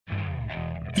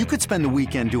You could spend the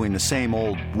weekend doing the same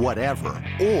old whatever,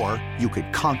 or you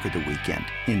could conquer the weekend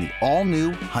in the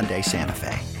all-new Hyundai Santa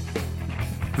Fe.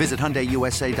 Visit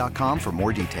HyundaiUSA.com for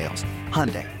more details.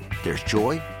 Hyundai, there's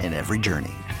joy in every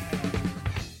journey.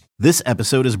 This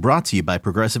episode is brought to you by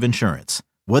Progressive Insurance.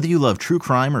 Whether you love true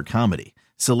crime or comedy,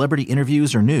 celebrity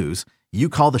interviews or news, you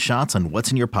call the shots on what's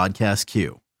in your podcast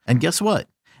queue. And guess what?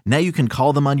 Now you can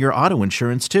call them on your auto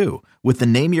insurance too with the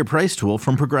Name Your Price tool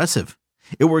from Progressive.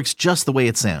 It works just the way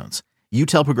it sounds. You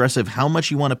tell Progressive how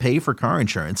much you want to pay for car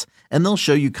insurance, and they'll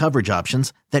show you coverage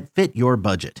options that fit your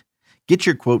budget. Get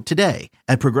your quote today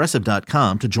at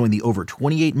Progressive.com to join the over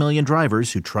 28 million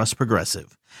drivers who trust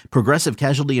Progressive. Progressive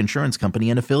Casualty Insurance Company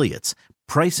and Affiliates.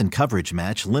 Price and coverage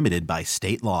match limited by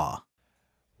state law.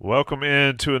 Welcome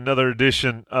into another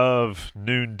edition of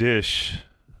Noon Dish.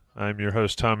 I'm your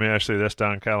host, Tommy Ashley. That's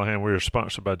Don Callahan. We are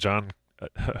sponsored by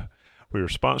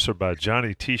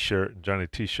Johnny T-Shirt and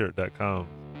JohnnyT-Shirt.com.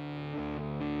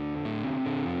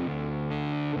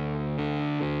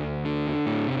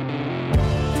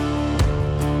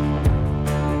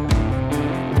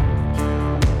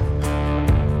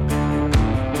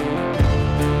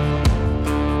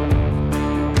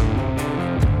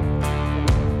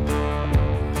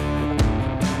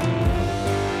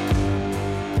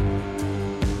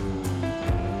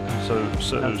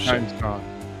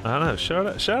 I know. Shout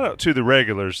out to the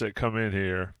regulars that come in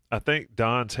here. I think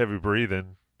Don's heavy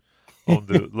breathing on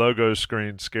the logo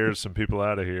screen scared some people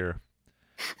out of here.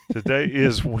 Today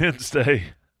is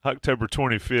Wednesday, October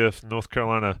 25th. North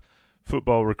Carolina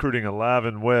football recruiting alive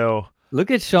and well. Look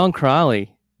at Sean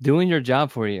Crowley doing your job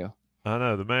for you. I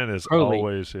know. The man is Crowley.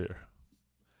 Always here.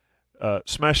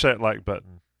 Smash that like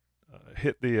button.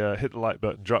 Hit the like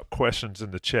button. Drop questions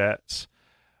in the chats.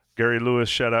 Gary Lewis,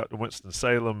 shout out to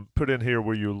Winston-Salem. Put in here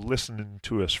where you're listening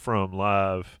to us from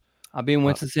live. I'll be in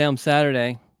Winston-Salem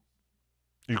Saturday.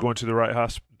 You going to the right high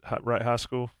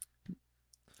school?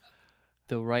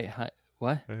 The right high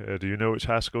what? Do you know which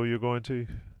high school you're going to?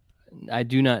 I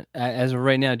do not. As of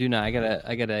right now, I do not. I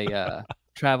got a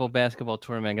travel basketball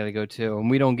tournament I got to go to, and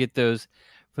we don't get those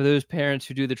for those parents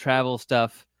who do the travel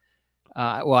stuff.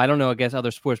 Well, I don't know. I guess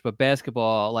other sports, but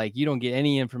basketball, like you don't get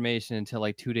any information until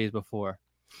like 2 days before.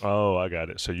 Oh, I got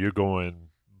it. So you're going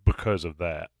because of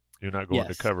that. You're not going to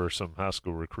Yes. cover some high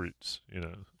school recruits, you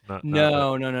know.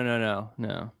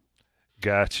 No.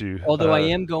 Got you. Although I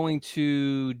am going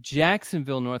to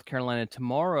Jacksonville, North Carolina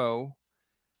tomorrow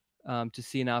to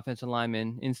see an offensive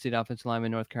lineman, in-state offensive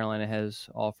lineman North Carolina has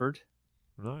offered.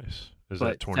 Nice. Is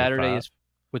But that 25? Saturday is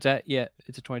what's that? Yeah,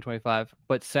 it's a 2025.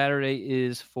 But Saturday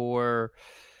is for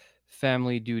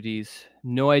family duties.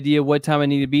 No idea what time I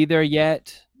need to be there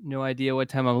yet. No idea what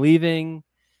time I'm leaving.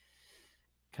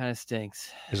 Kind of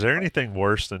stinks. Is there anything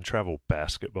worse than travel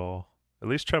basketball? At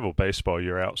least travel baseball,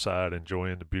 you're outside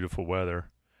enjoying the beautiful weather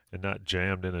and not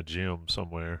jammed in a gym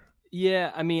somewhere.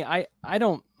 Yeah, I mean, I'd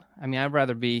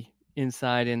rather be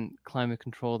inside in climate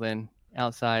control than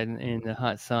outside in the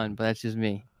hot sun, but that's just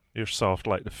me. You're soft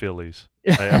like the Phillies.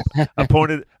 Hey, I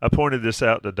pointed this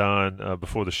out to Don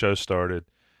before the show started,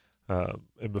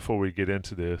 and before we get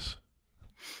into this.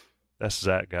 That's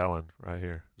Zach Gallen right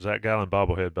here. Zach Gallen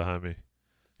bobblehead behind me.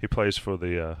 He plays for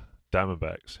the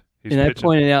Diamondbacks. I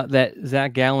pointed out that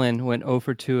Zach Gallen went 0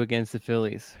 for 2 against the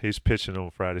Phillies. He's pitching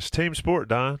on Friday. It's team sport,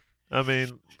 Don. I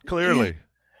mean, clearly.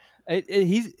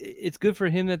 It's good for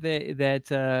him that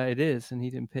it is, and he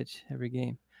didn't pitch every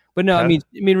game. But no, I mean,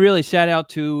 really, shout out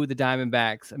to the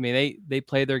Diamondbacks. I mean, they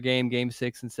played their game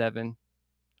 6 and 7,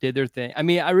 did their thing. I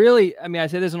mean, I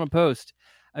said this on a post.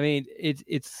 I mean,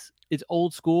 it's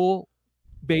old school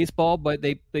baseball, but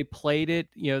they played it.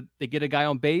 You know, they get a guy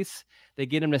on base, they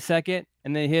get him to second,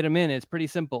 and they hit him in. It's pretty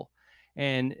simple,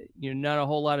 and not a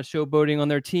whole lot of showboating on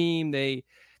their team. They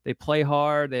play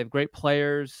hard. They have great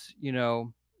players.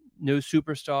 No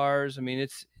superstars. I mean,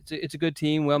 it's a good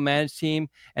team, well managed team.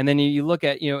 And then you look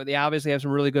at they obviously have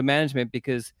some really good management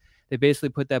because they basically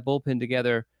put that bullpen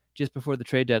together just before the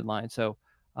trade deadline. So,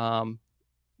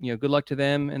 good luck to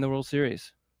them in the World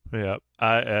Series. Yeah,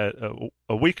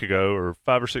 a week ago or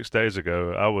 5 or 6 days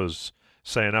ago, I was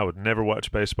saying I would never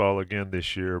watch baseball again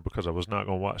this year because I was not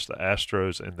going to watch the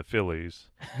Astros and the Phillies.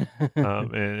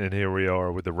 And here we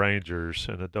are with the Rangers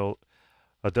and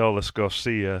Adolis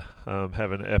Garcia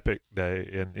having an epic day.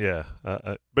 And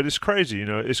but it's crazy,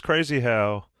 it's crazy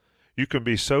how you can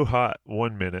be so hot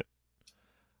 1 minute.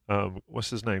 What's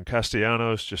his name?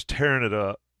 Castellanos just tearing it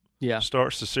up. Yeah.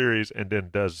 Starts the series and then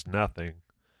does nothing.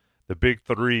 The big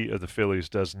three of the Phillies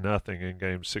does nothing in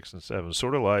games 6 and 7.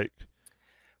 Sort of like,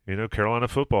 Carolina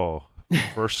football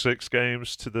first 6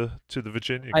 games to the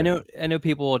Virginia game. I know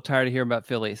people are tired of hearing about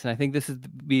Phillies, and I think this is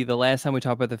be the last time we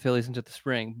talk about the Phillies into the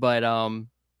spring. But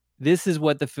this is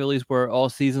what the Phillies were all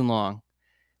season long.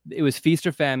 It was feast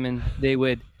or famine. They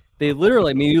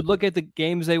literally, I mean, you look at the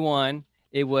games they won,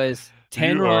 it was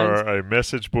 10 runs. You are a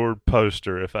message board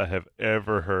poster if I have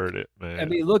ever heard it, man. I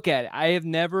mean, look at it. I've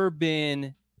never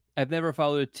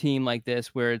followed a team like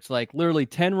this where it's like literally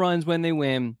 10 runs when they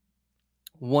win,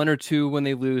 1 or 2 when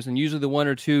they lose. And usually the 1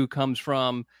 or 2 comes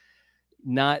from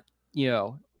not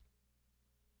the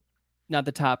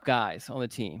top guys on the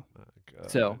team.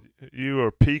 So you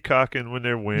are peacocking when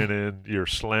they're winning. You're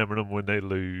slamming them when they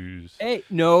lose. Hey,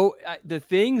 no, the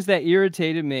things that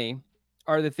irritated me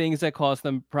are the things that caused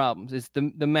them problems. It's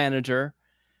the manager,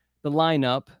 the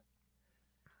lineup.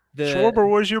 Schwarber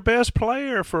was your best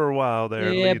player for a while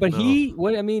there. Yeah, but he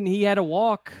had a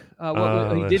walk.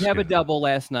 He did have a double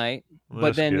last night,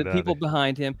 but then the people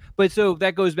behind him. But so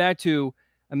that goes back to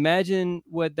imagine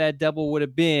what that double would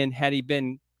have been had he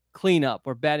been cleanup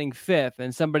or batting 5th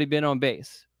and somebody been on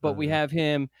base. But we have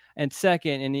him and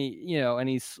second, and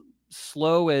he's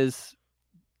slow as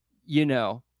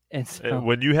And so,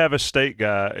 when you have a state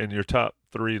guy in your top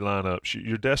 3 lineups,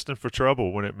 you're destined for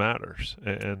trouble when it matters.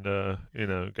 And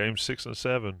games 6 and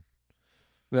 7.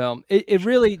 Well, it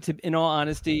really, in all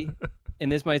honesty, and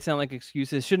this might sound like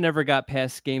excuses, should never got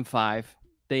past game 5.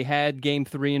 They had game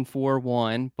 3 and 4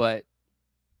 won, but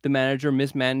the manager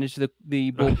mismanaged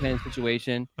the bullpen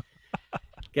situation.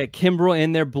 Got Kimbrel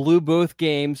in there, blew both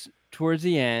games towards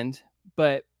the end,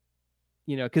 but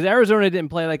because Arizona didn't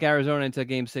play like Arizona until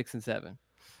game 6 and 7.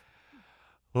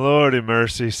 Lordy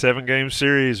mercy, 7-game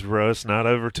series, bro. It's not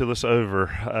over till it's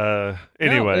over.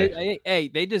 Anyway. No,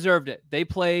 they deserved it. They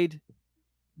played.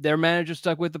 Their manager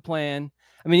stuck with the plan.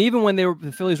 I mean, even when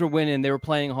the Phillies were winning, they were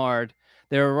playing hard.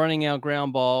 They were running out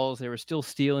ground balls. They were still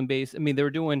stealing base. I mean, they were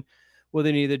doing what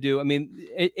they needed to do. I mean,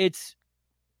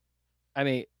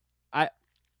 the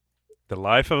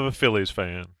life of a Phillies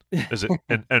fan. Is it?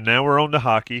 and now we're on to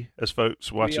hockey, as folks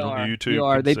watching on YouTube. We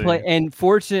are. They play, and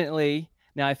fortunately,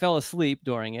 now I fell asleep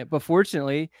during it, but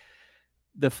fortunately,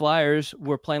 the Flyers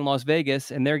were playing Las Vegas,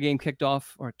 and their game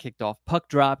puck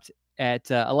dropped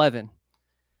at 11.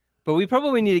 But we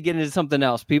probably need to get into something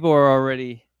else. People are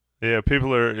already. Yeah,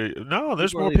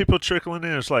 there's more people trickling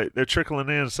in. It's like they're trickling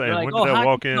in saying, like, when did I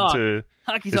walk into?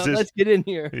 Hockey talk, let's get in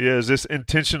here. Yeah, is this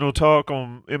intentional talk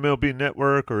on MLB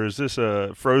Network, or is this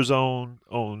a Frozone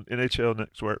on NHL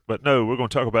Network? But no, we're going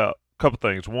to talk about a couple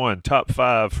things. One, top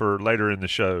 5 for later in the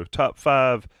show. Top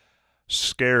 5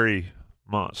 scary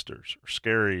monsters or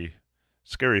scary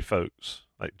folks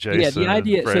like Jason,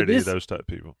 Freddie, those type of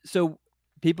people. So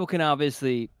people can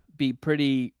obviously be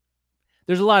pretty.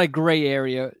 There's a lot of gray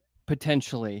area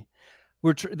potentially.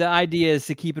 The idea is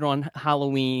to keep it on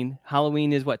Halloween.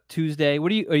 Halloween is what, Tuesday? Are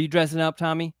you dressing up,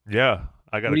 Tommy? Yeah,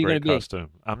 I got a great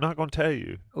costume. I'm not going to tell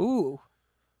you. Ooh,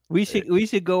 we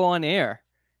should go on air.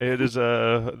 It is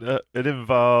it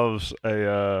involves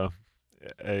a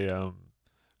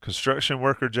construction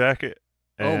worker jacket.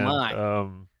 And, oh my!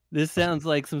 This sounds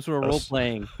like some sort of role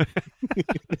playing.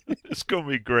 It's going to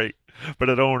be great, but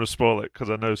I don't want to spoil it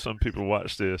because I know some people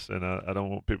watch this, and I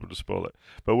don't want people to spoil it.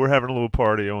 But we're having a little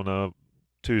party on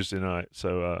Tuesday night,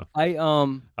 so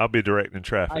I'll be directing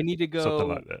traffic. I need to go. Something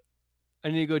like that. I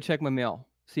need to go check my mail,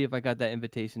 see if I got that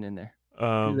invitation in there.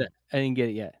 I didn't get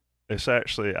it yet. It's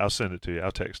actually, I'll send it to you.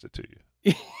 I'll text it to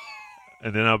you,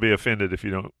 and then I'll be offended if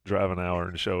you don't drive an hour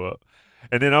and show up.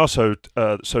 And then also,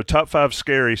 so top 5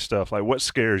 scary stuff. Like, what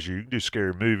scares you? You can do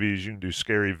scary movies. You can do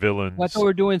scary villains. Well, I thought we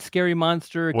were doing scary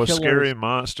monster killers. Scary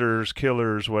monsters,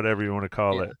 killers, whatever you want to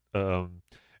call it.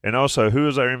 And also, who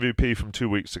was our MVP from 2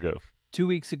 weeks ago? 2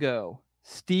 weeks ago,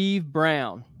 Steve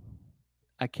Brown.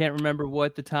 I can't remember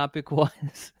what the topic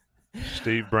was.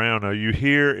 Steve Brown. Are you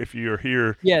here? If you are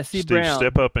here, Steve Brown,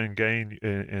 step up and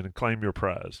claim your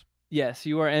prize. Yes,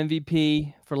 you are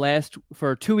MVP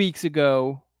for 2 weeks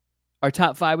ago. Our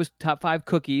top 5 was top 5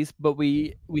 cookies, but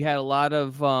we had a lot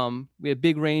of we had a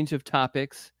big range of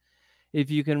topics.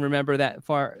 If you can remember that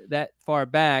far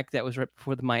back, that was right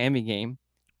before the Miami game.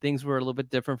 Things were a little bit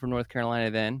different from North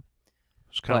Carolina then.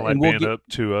 It's kind of like being up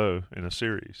 2-0 in a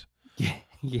series.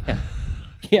 Yeah,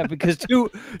 because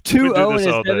 2-0 in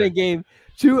a 7-game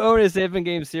 2-0 in a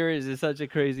 7-game series is such a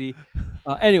crazy.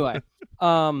 Anyway.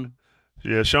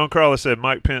 Yeah, Sean Crawley said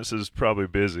Mike Pence is probably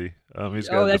busy.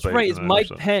 That's right. It's Mike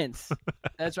Pence.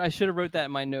 That's right. I should have wrote that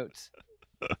in my notes.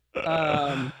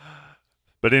 But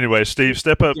anyway, Steve,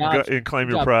 step up and claim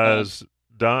your prize.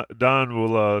 Don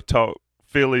will talk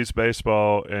Phillies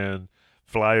baseball and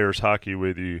Flyers hockey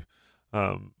with you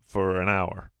for an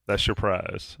hour. That's your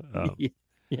prize.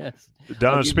 Yes.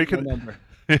 Don, speaking of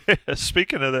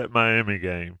that Miami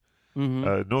game,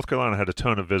 Mm-hmm. North Carolina had a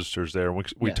ton of visitors there. We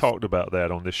Yes. talked about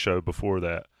that on this show before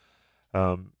that.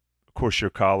 Of course, your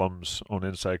columns on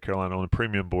Inside Carolina on the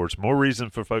premium boards. More reason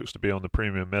for folks to be on the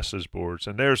premium message boards.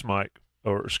 And there's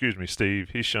Steve.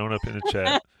 He's shown up in the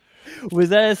chat. Was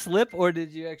that a slip, or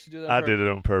did you actually do that? I did it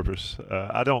on purpose.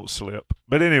 I don't slip.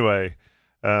 But anyway,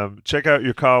 check out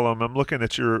your column. I'm looking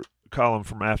at your column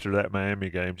from after that Miami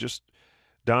game. Just,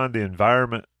 Don, the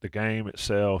environment, the game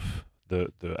itself,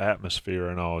 the atmosphere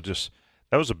and all, just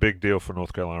that was a big deal for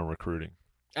North Carolina recruiting.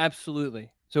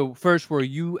 Absolutely. So first, were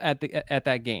you at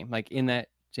that game, like in that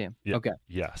gym? Yeah. Okay.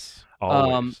 Yes.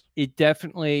 Always. It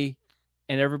definitely,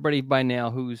 and everybody by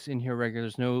now who's in here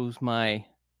regulars knows my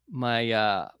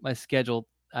schedule.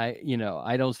 I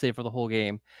don't stay for the whole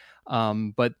game,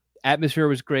 but atmosphere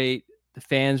was great. The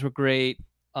fans were great.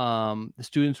 The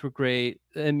students were great.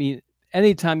 I mean,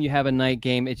 anytime you have a night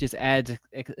game, it just adds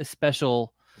a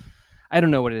special. I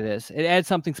don't know what it is. It adds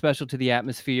something special to the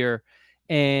atmosphere.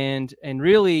 And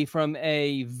really, from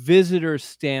a visitor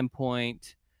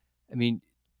standpoint, I mean,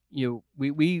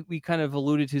 we kind of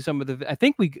alluded to some of the. I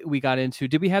think we got into.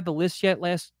 Did we have the list yet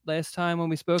last time when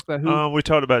we spoke about who? We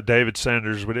talked about David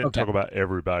Sanders. We didn't talk about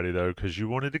everybody though, because you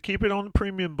wanted to keep it on the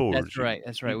premium board. That's right.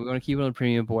 That's right. We want to keep it on the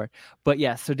premium board. But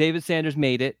yes, so David Sanders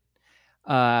made it.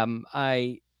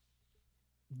 I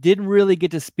didn't really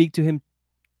get to speak to him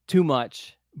too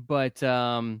much, but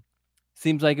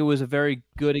seems like it was a very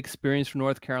good experience for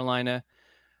North Carolina,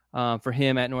 for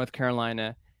him at North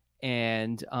Carolina.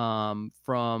 And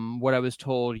from what I was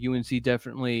told, UNC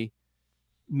definitely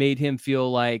made him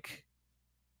feel like,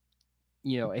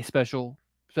 a special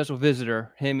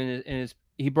visitor. Him and his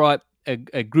he brought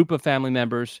a group of family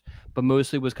members, but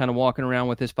mostly was kind of walking around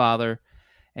with his father.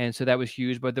 And so that was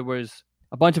huge. But there was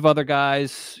a bunch of other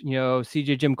guys,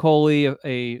 CJ Jim Coley,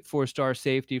 a 4-star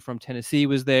safety from Tennessee,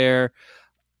 was there.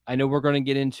 I know we're going to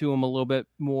get into him a little bit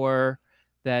more,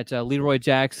 that Leroy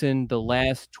Jackson, the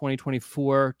last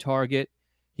 2024 target,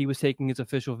 he was taking his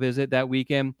official visit that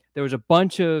weekend. There was a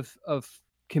bunch of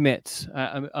commits.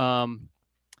 Let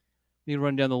me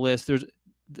run down the list.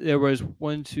 There was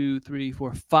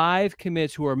 5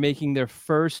 commits who are making their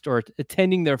first or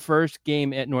attending their first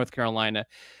game at North Carolina.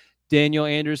 Daniel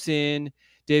Anderson,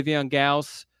 Davion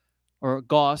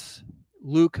Goss,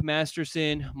 Luke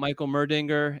Masterson, Michael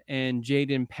Merdinger, and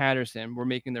Jaden Patterson were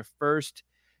making their first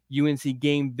UNC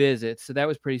game visits. So that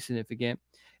was pretty significant.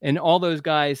 And all those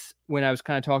guys, when I was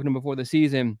kind of talking to them before the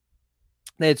season,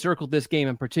 they had circled this game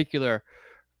in particular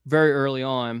very early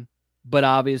on. But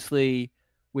obviously,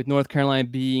 with North Carolina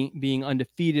being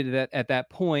undefeated at that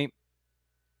point,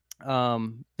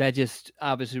 that just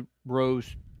obviously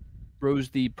rose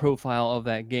the profile of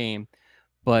that game.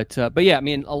 But yeah, I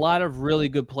mean, a lot of really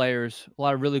good players, a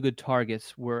lot of really good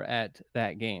targets were at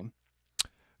that game.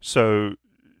 So,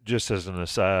 just as an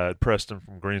aside, Preston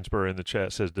from Greensboro in the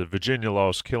chat says, did Virginia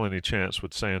loss kill any chance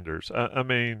with Sanders? I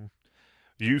mean,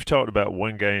 you've talked about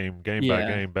one game by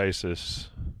game basis.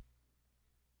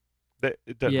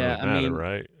 It doesn't really matter,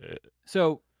 right?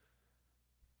 So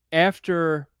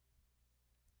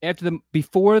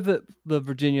before the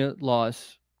Virginia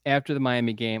loss, after the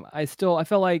Miami game, I felt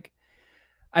like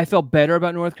I felt better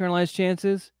about North Carolina's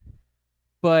chances,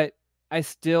 but I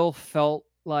still felt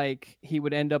like he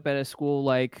would end up at a school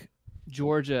like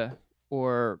Georgia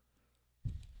or,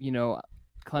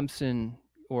 Clemson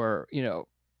or,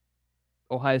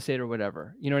 Ohio State or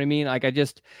whatever. You know what I mean? Like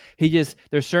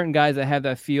there's certain guys that have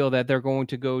that feel that they're going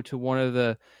to go to one of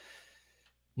the,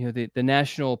 the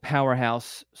national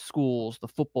powerhouse schools, the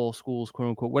football schools, quote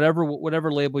unquote,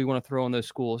 whatever label you want to throw on those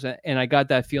schools. And I got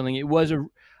that feeling. It was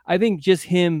I think just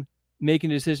him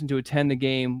making a decision to attend the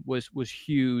game was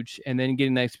huge. And then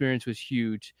getting that experience was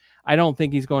huge. I don't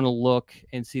think he's going to look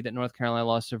and see that North Carolina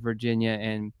lost to Virginia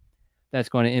and that's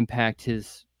going to impact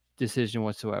his decision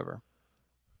whatsoever.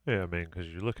 Yeah, I mean, because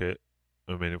you look at,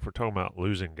 if we're talking about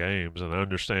losing games, and I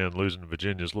understand losing to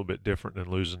Virginia is a little bit different than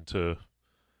losing to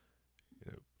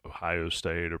Ohio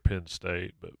State or Penn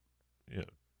State, but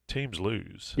teams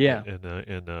lose. Yeah,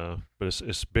 but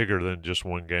it's bigger than just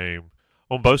one game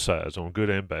on both sides, on good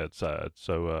and bad sides.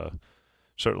 So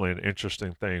certainly an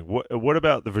interesting thing. What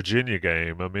about the Virginia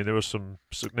game? I mean, there was some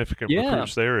significant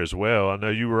recruits there as well. I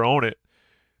know you were on it.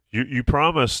 You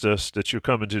promised us that you're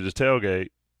coming to the tailgate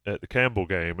at the Campbell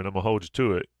game, and I'm gonna hold you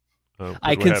to it.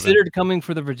 I considered coming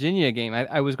for the Virginia game.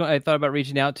 I thought about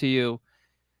reaching out to you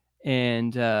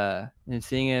and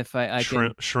seeing if I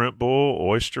shrimp bowl,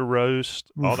 oyster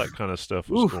roast, all that kind of stuff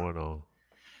was going on.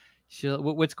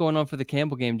 What's going on for the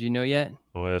Campbell game? Do you know yet?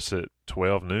 Well, it's at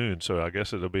 12 noon, so I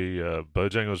guess it'll be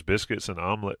Bojangles biscuits and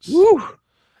omelets. Woo!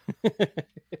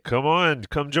 Come on,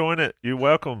 come join it. You're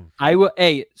welcome. I will.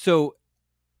 Hey, so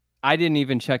I didn't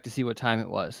even check to see what time it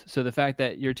was. So the fact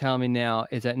that you're telling me now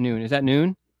is at noon. Is that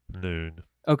noon? Noon.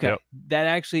 Okay. Yep. That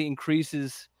actually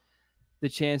increases the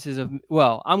chances of,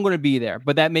 well, I'm going to be there,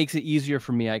 but that makes it easier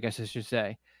for me, I guess I should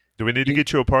say. Do we need to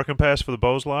get you a parking pass for the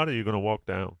Bowls lot, or are you going to walk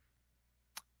down?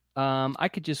 I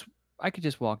could just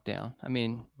walk down. I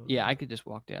mean, yeah, I could just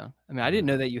walk down. I mean, I didn't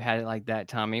know that you had it like that,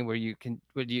 Tommy, where you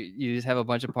just have a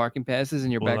bunch of parking passes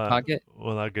in your back pocket?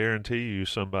 Well, I guarantee you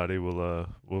somebody will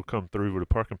come through with a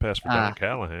parking pass for Don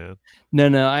Callahan.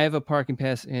 No, I have a parking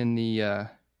pass in the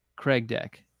Craig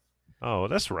deck. Oh,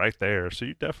 that's right there. So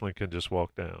you definitely can just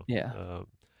walk down. Yeah.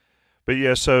 But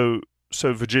yeah, so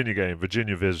Virginia game,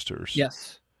 Virginia visitors.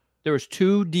 Yes. There was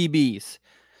 2 DBs.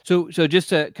 So just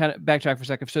to kind of backtrack for a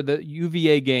second. So the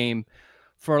UVA game,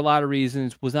 for a lot of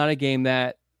reasons, was not a game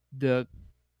that the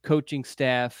coaching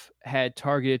staff had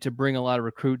targeted to bring a lot of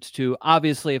recruits to.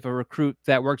 Obviously, if a recruit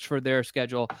that works for their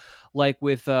schedule, like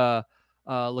with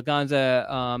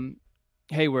Laganza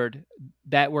Hayward,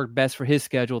 that worked best for his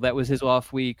schedule. That was his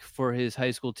off week for his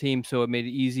high school team, so it made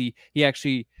it easy. He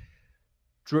actually,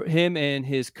 him and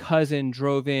his cousin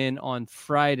drove in on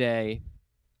Friday,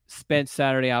 spent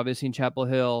Saturday obviously in Chapel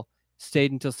Hill,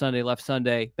 stayed until Sunday, left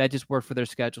Sunday. That just worked for their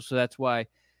schedule, so that's why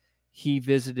he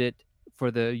visited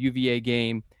for the UVA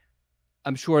game.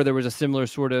 I'm sure there was a similar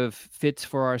sort of fits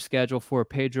for our schedule for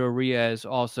Pedro Riaz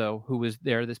also, who was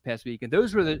there this past week. And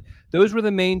those were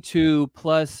the main 2,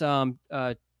 plus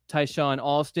Tyshawn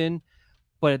Alston.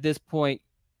 But at this point,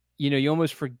 you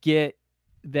almost forget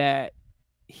that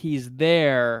he's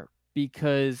there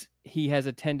because he has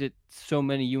attended so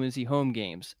many UNC home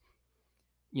games.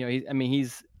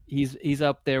 He's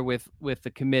up there with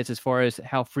the commits as far as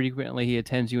how frequently he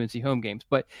attends UNC home games.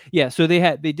 But yeah, so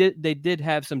they did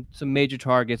have some major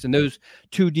targets, and those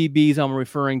 2 DBs I'm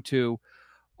referring to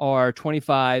are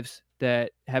 25s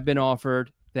that have been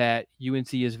offered that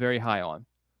UNC is very high on.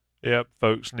 Yep,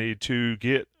 folks need to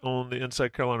get on the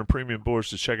Inside Carolina Premium boards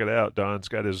to check it out. Don's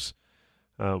got his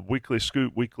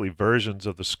weekly versions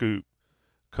of the scoop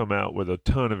come out with a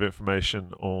ton of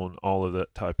information on all of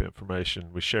that type of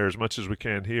information. We share as much as we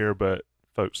can here, but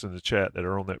folks in the chat that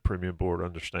are on that premium board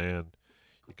understand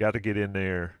you got to get in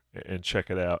there and check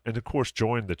it out. And, of course,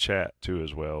 join the chat, too,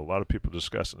 as well. A lot of people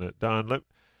discussing it. Don,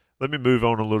 let me move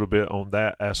on a little bit on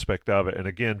that aspect of it. And,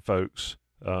 again, folks,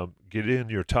 get in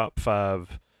your top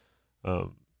 5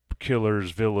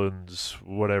 killers, villains,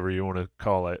 whatever you want to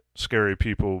call it, scary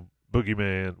people,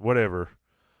 boogeyman, whatever,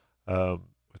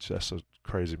 which that's a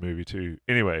crazy movie too.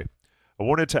 Anyway, I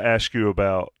wanted to ask you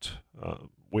about,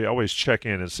 we always check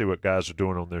in and see what guys are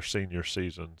doing on their senior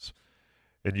seasons,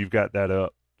 and you've got that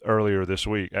up earlier this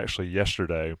week, actually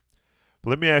yesterday. But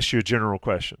let me ask you a general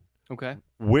question. Okay.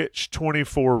 Which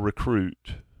 24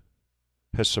 recruit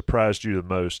has surprised you the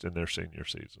most in their senior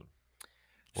season?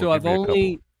 So I've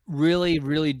only really,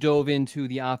 really dove into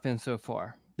the offense so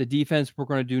far. The defense we're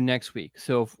going to do next week.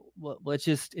 So let's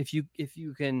just, if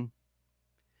you can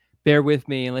bear with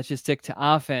me, and let's just stick to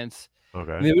offense.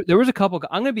 Okay. There was a couple.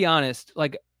 I'm going to be honest.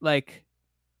 Like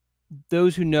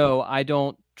those who know, I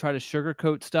don't try to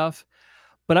sugarcoat stuff,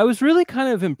 but I was really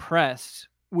kind of impressed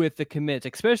with the commits,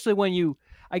 especially when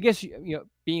I guess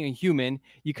being a human,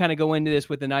 you kind of go into this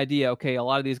with an idea. Okay, a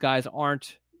lot of these guys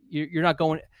aren't. You're not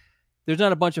going. There's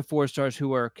not a bunch of 4-stars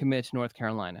who are commits to North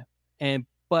Carolina,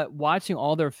 but watching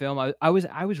all their film, I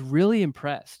was really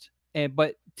impressed.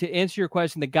 But to answer your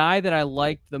question, the guy that I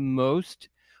liked the most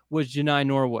was Janai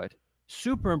Norwood.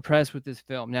 Super impressed with this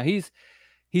film. Now he's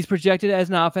projected as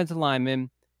an offensive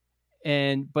lineman,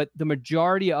 but the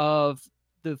majority of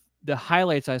the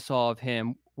highlights I saw of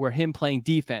him were him playing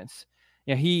defense.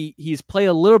 He's played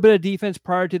a little bit of defense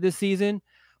prior to this season,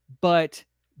 but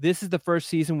this is the first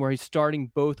season where he's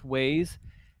starting both ways.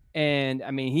 And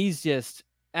I mean, he's just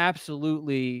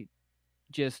absolutely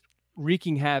just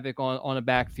wreaking havoc on a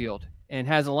backfield, and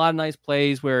has a lot of nice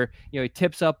plays where, he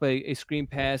tips up a screen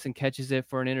pass and catches it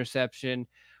for an interception,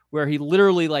 where he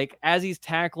literally, like, as he's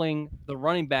tackling the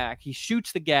running back, he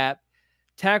shoots the gap,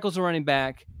 tackles the running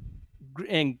back,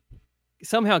 and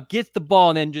somehow gets the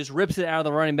ball and then just rips it out of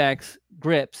the running back's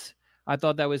grips. I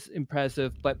thought that was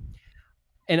impressive. But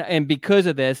and because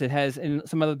of this, it has, and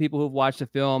some other people who've watched the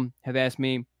film have asked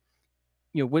me,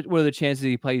 what are the chances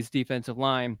he plays defensive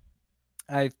line?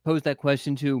 I've posed that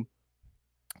question to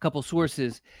a couple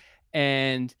sources,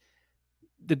 and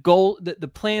the goal, the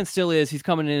plan still is he's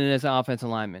coming in as an offensive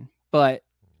lineman. But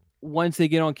once they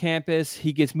get on campus,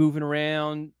 he gets moving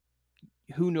around.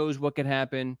 who knows what could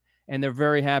happen. And they're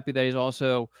very happy that he's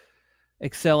also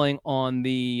excelling on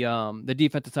the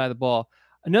defensive side of the ball.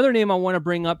 Another name I want to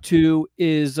bring up too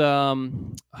is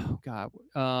While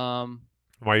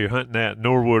you're hunting that,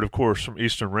 Norwood, of course, from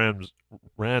Eastern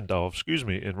Randolph,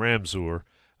 in Ramseur.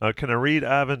 Can I read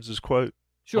Ivins' quote?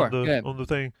 Sure. On the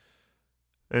thing?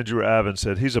 Andrew Ivins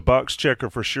said, "He's a box checker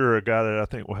for sure, a guy that I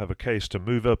think will have a case to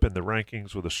move up in the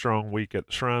rankings with a strong week at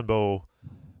the Shrine Bowl,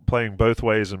 playing both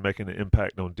ways and making an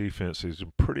impact on defense.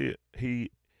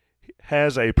 He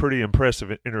has a pretty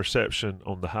impressive interception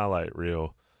on the highlight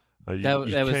reel. That's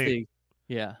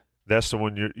the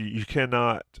one you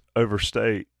cannot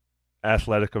overstate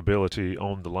athletic ability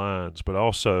on the lines, but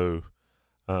also,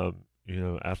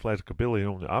 athletic ability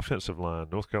on the offensive line.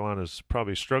 North Carolina's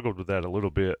probably struggled with that a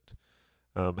little bit,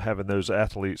 having those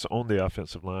athletes on the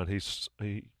offensive line. He's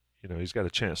got a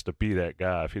chance to be that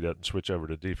guy if he doesn't switch over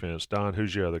to defense. Don,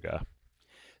 who's your other guy?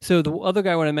 So the other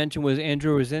guy I want to mention was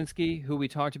Andrew Rosinski, who we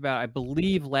talked about, I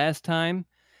believe, last time,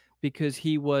 because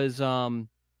he was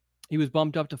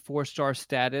bumped up to 4-star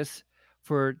status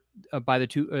by the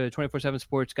 24/7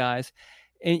 Sports guys,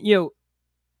 and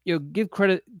give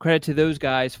credit to those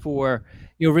guys for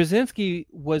Rosinski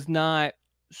was not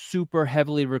super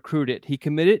heavily recruited. He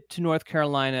committed to North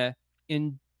Carolina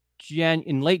in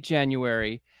late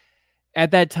January. At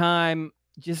that time,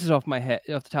 just off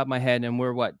the top of my head, and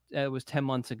it was 10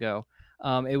 months ago.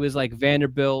 It was like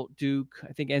Vanderbilt, Duke,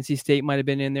 I think NC State might have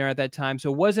been in there at that time.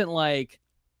 So it wasn't like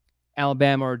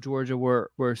Alabama or Georgia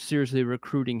were seriously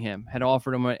recruiting him, had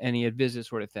offered him and he had visited,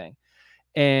 sort of thing.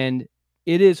 And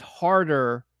it is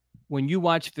harder when you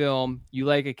watch film, you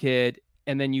like a kid,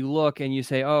 and then you look and you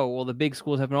say, oh, well, the big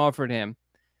schools haven't offered him.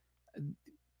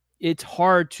 It's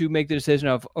hard to make the decision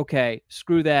of, okay,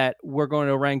 screw that, we're going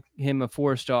to rank him a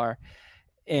 4-star.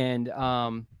 And,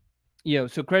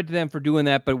 so credit to them for doing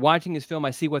that. But watching his film,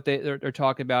 I see what they're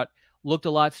talking about. Looked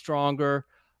a lot stronger,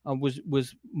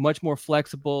 was much more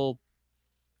flexible,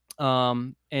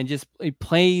 and just it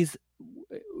plays.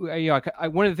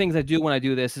 One of the things I do when I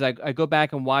do this is I go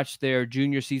back and watch their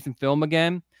junior season film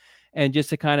again, and just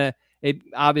to it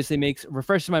obviously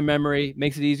refreshes my memory,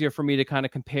 makes it easier for me to kind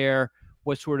of compare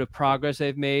what sort of progress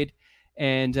they've made,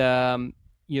 and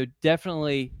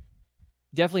definitely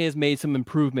has made some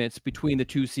improvements between the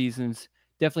two seasons.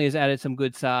 Definitely has added some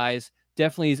good size.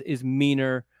 Definitely is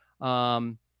meaner,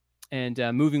 and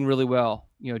moving really well,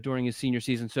 during his senior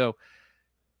season. So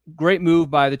great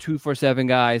move by the 247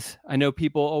 guys. I know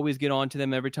people always get on to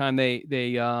them every time they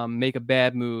make a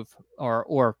bad move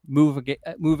or move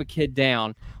a kid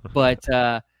down. But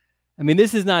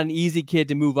this is not an easy kid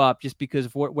to move up just because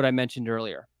of what I mentioned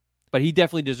earlier. But he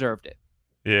definitely deserved it.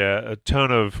 Yeah, a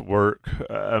ton of work.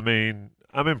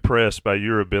 I'm impressed by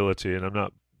your ability, and I'm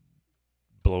not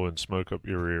blowing smoke up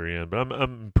your rear end, but I'm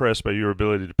impressed by your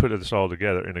ability to put this all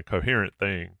together in a coherent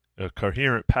thing, a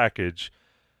coherent package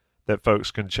that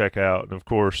folks can check out. And of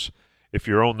course, if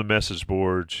you're on the message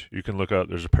boards, you can look up,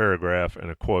 there's a paragraph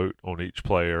and a quote on each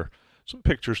player. Some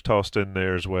pictures tossed in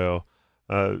there as well.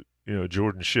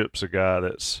 Jordan Shipp's a guy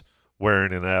that's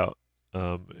wearing it out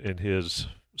in his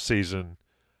season.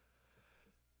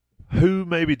 Who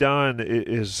maybe, Don,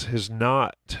 has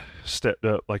not stepped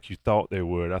up like you thought they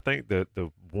would? I think that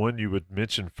the one you would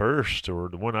mention first, or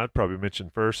the one I'd probably mention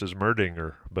first, is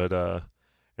Merdinger. But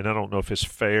and I don't know if it's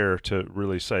fair to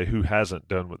really say who hasn't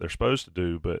done what they're supposed to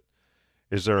do, but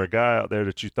is there a guy out there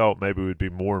that you thought maybe would be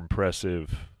more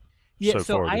impressive? Yeah,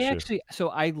 so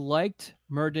I liked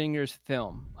Merdinger's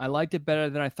film. I liked it better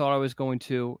than I thought I was going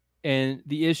to. And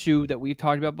the issue that we've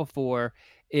talked about before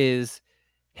is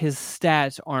his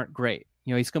stats aren't great.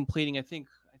 He's completing, I think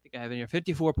I have in here,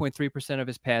 54.3% of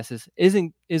his passes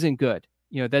isn't good.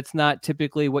 That's not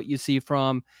typically what you see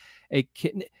from a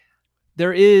kid.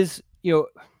 There is, people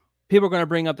are going to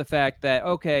bring up the fact that,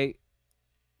 okay,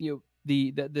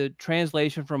 the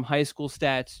translation from high school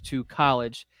stats to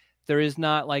college, there is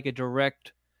not like a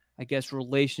direct, I guess,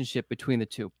 relationship between the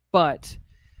two, but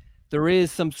there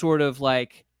is some sort of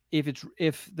like, if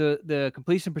the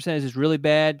completion percentage is really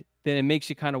bad, then it makes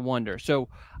you kind of wonder. So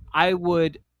I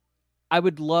would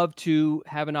love to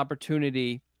have an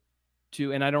opportunity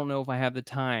to, and I don't know if I have the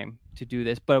time to do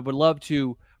this, but I would love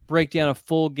to break down a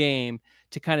full game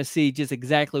to kind of see just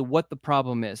exactly what the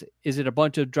problem is. Is it a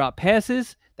bunch of drop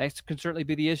passes? That can certainly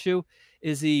be the issue.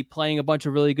 Is he playing a bunch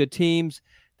of really good teams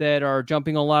that are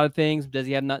jumping on a lot of things? Does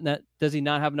he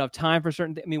not have enough time for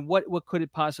certain things? What could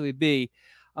it possibly be?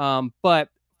 But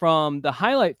from the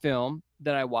highlight film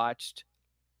that I watched,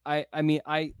 I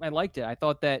liked it. I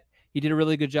thought that he did a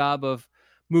really good job of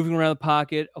moving around the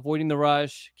pocket, avoiding the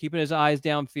rush, keeping his eyes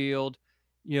downfield,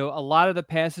 A lot of the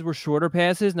passes were shorter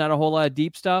passes, not a whole lot of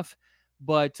deep stuff,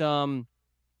 but I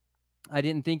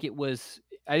didn't think it was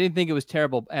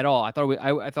terrible at all. I thought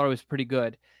it was pretty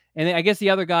good. And I guess the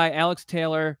other guy, Alex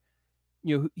Taylor,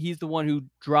 he's the one who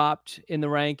dropped in the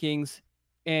rankings,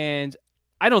 and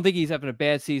I don't think he's having a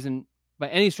bad season by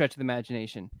any stretch of the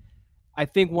imagination. I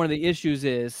think one of the issues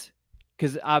is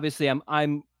because obviously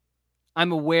I'm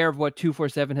aware of what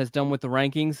 247 has done with the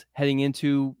rankings heading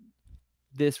into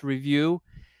this review.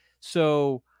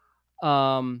 So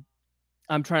I'm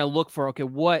trying to look for, okay,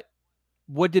 what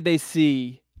did they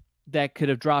see that could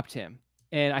have dropped him?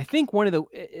 And I think one of the,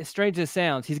 as strange as it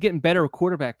sounds, he's getting better at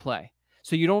quarterback play.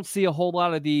 So you don't see a whole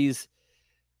lot of these,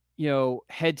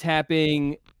 head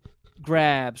tapping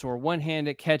grabs or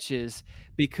one-handed catches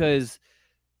because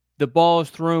the ball is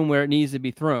thrown where it needs to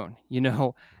be thrown.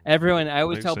 Everyone, I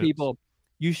always tell people,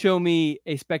 you show me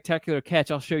a spectacular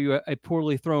catch, I'll show you a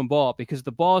poorly thrown ball, because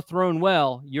the ball is thrown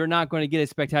well, you're not going to get a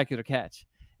spectacular catch.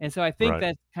 And so I think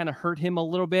that kind of hurt him a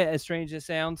little bit, as strange as it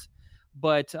sounds.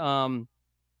 But yeah,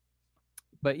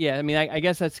 I mean, I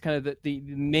guess that's kind of the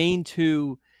main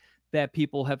two that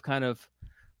people have kind of,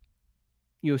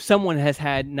 someone has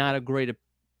had not a great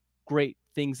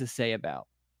things to say about.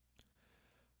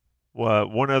 Well,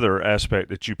 one other aspect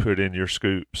that you put in your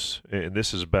scoops, and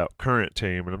this is about current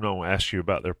team, and I'm not going to ask you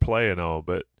about their play and all,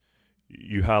 but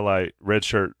you highlight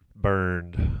redshirt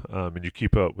burned, and you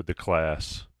keep up with the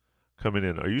class coming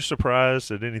in. Are you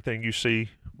surprised at anything you see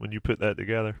when you put that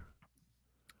together?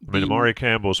 I mean, Amari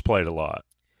Campbell's played a lot.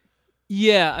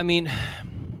 Yeah, I mean,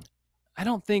 I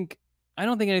don't think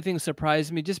anything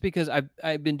surprised me, just because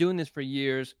I've been doing this for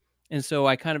years, and so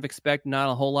I kind of expect not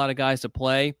a whole lot of guys to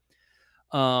play.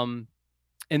 And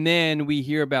then we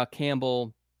hear about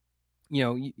Campbell.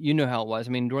 You know how it was.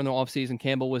 I mean, during the offseason,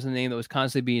 Campbell was a name that was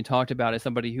constantly being talked about as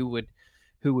somebody who would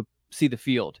see the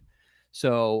field.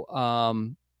 So,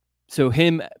 so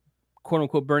him, quote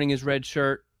unquote, burning his red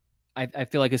shirt, I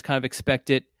feel like is kind of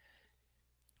expected.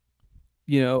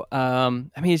 I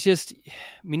mean, it's just,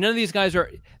 none of these guys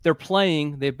they're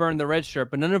playing, they burned the red shirt,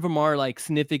 but none of them are like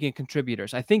significant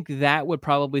contributors. I think that would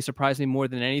probably surprise me more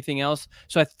than anything else.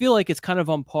 So I feel like it's kind of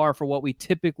on par for what we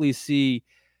typically see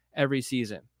every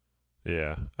season.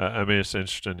 Yeah. I mean, it's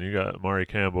interesting. You got Amari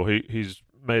Campbell. He's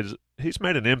made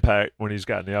an impact when he's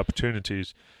gotten the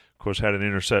opportunities. Of course, had an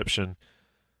interception.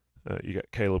 You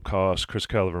got Caleb Koss, Chris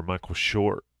Culliver, Michael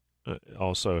Short,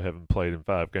 also haven't played in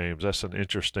 5 games. That's an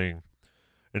interesting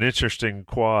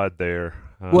quad there.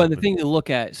 Well, the thing to look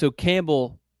at, so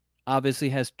Campbell obviously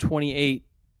has 28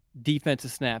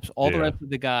 defensive snaps. All the rest of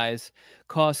the guys,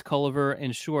 Koss, Culliver,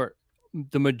 and Short,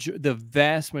 the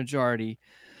vast majority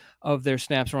of their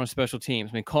snaps are on special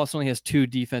teams. I mean, Koss only has 2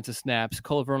 defensive snaps.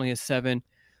 Culliver only has 7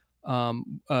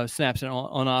 snaps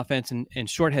on offense, and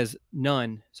Short has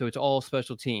none. So it's all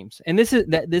special teams. And this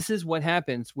is what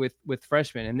happens with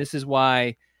freshmen, and this is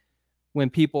why, when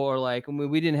people are like,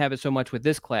 we didn't have it so much with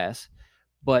this class,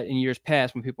 but in years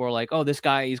past, when people are like, oh, this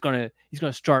guy, he's gonna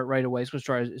start right away, he's gonna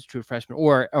start as a true freshman,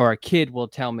 or a kid will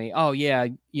tell me, oh yeah,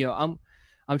 I'm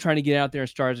trying to get out there and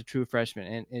start as a true freshman,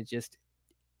 and it just,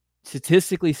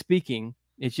 statistically speaking,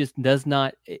 it just does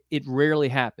not. It rarely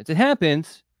happens. It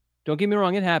happens. Don't get me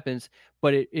wrong, it happens,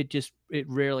 but it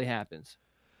rarely happens.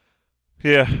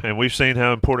 Yeah, and we've seen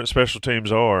how important special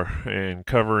teams are, and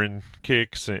covering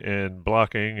kicks and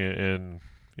blocking and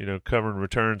covering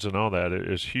returns and all that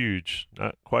is huge.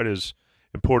 Not quite as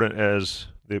important as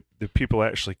the people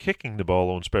actually kicking the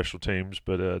ball on special teams,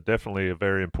 but definitely a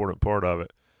very important part of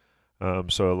it.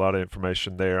 So a lot of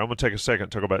information there. I'm going to take a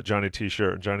second to talk about Johnny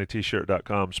T-Shirt and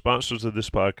JohnnyT-Shirt.com, sponsors of this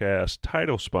podcast,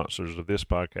 title sponsors of this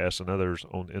podcast and others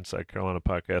on the Inside Carolina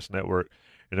Podcast Network,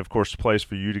 and, of course, the place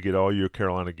for you to get all your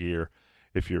Carolina gear.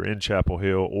 If you're in Chapel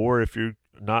Hill, or if you're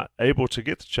not able to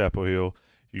get to Chapel Hill,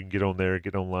 you can get on there,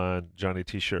 get online,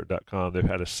 JohnnyT-Shirt.com. They've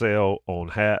had a sale on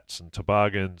hats and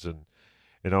toboggans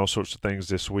and all sorts of things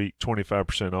this week,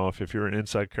 25% off. If you're an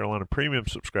Inside Carolina Premium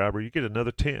subscriber, you get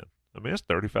another 10. I mean, that's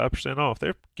 35% off.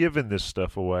 They're giving this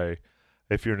stuff away.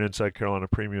 If you're an Inside Carolina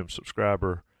Premium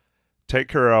subscriber, take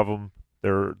care of them.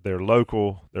 They're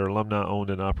local. They're alumni owned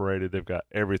and operated. They've got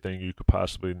everything you could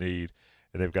possibly need,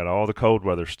 and they've got all the cold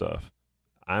weather stuff.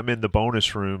 I'm in the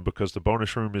bonus room because the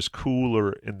bonus room is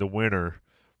cooler in the winter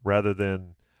rather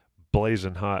than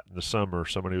blazing hot in the summer.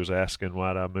 Somebody was asking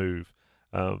why'd I move.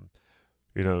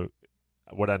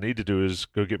 What I need to do is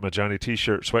go get my Johnny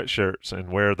T-Shirt sweatshirts and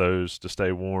wear those to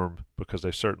stay warm, because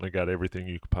they certainly got everything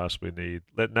you could possibly need.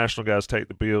 Let National Guys take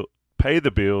the bill, pay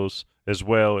the bills as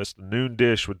well. It's the Noon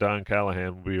Dish with Don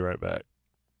Callahan. We'll be right back.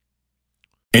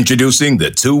 Introducing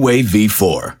the Two-Way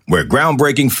V4, where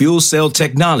groundbreaking fuel cell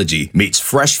technology meets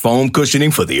fresh foam cushioning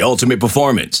for the ultimate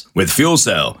performance. With fuel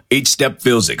cell, each step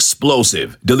feels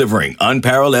explosive, delivering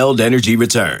unparalleled energy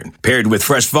return. Paired with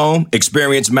fresh foam,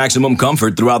 experience maximum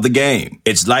comfort throughout the game.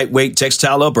 Its lightweight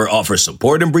textile upper offers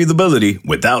support and breathability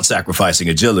without sacrificing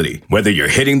agility. Whether you're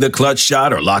hitting the clutch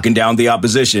shot or locking down the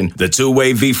opposition, the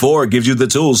Two-Way V4 gives you the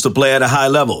tools to play at a high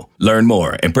level. Learn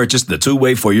more and purchase the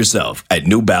Two-Way for yourself at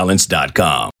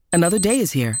newbalance.com. Another day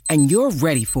is here, and you're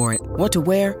ready for it. What to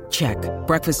wear? Check.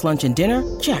 Breakfast, lunch, and dinner?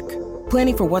 Check.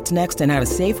 Planning for what's next and how to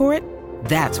save for it?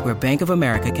 That's where Bank of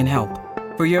America can help.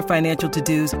 For your financial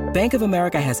to-dos, Bank of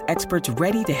America has experts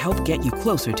ready to help get you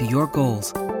closer to your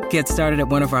goals. Get started at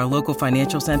one of our local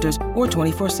financial centers or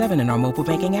 24/7 in our mobile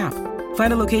banking app.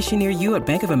 Find a location near you at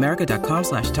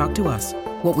bankofamerica.com/talktous.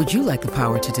 What would you like the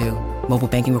power to do? Mobile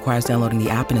banking requires downloading the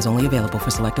app and is only available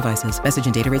for select devices. Message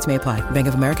and data rates may apply. Bank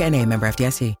of America N.A., member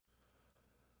FDIC.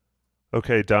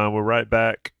 Okay, Don, we're right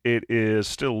back. It is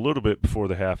still a little bit before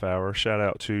the half hour. Shout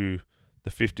out to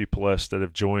the 50-plus that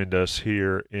have joined us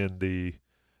here in the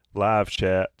live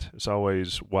chat. It's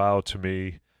always wild to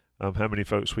me how many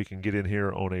folks we can get in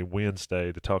here on a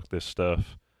Wednesday to talk this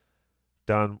stuff.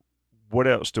 Don, what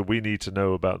else do we need to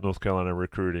know about North Carolina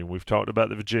recruiting? We've talked about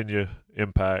the Virginia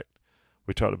impact.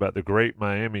 We talked about the great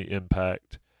Miami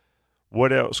impact.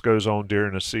 What else goes on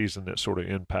during a season that sort of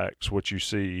impacts what you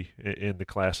see in the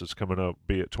classes coming up,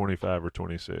 be it 25 or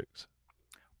 26?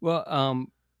 Well,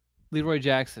 Leroy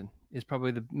Jackson is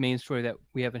probably the main story that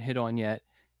we haven't hit on yet.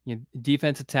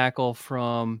 Defensive tackle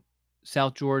from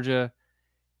South Georgia.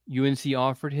 UNC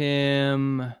offered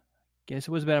him, I guess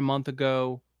it was about a month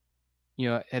ago.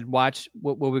 Had watched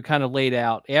what we kind of laid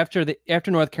out after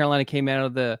North Carolina came out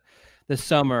of the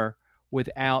summer with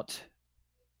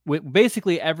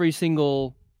basically every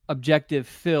single objective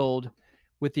filled,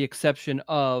 with the exception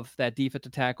of that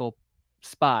defensive tackle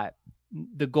spot.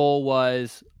 The goal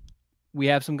was, we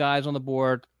have some guys on the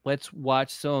board. Let's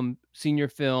watch some senior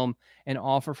film and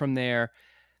offer from there.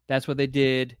 That's what they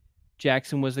did.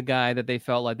 Jackson was the guy that they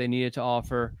felt like they needed to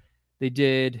offer. They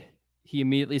did. He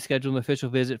immediately scheduled an official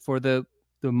visit for the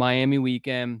Miami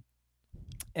weekend,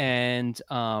 and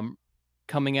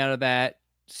coming out of that,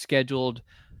 scheduled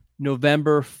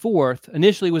November 4th.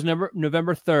 Initially was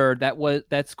November 3rd.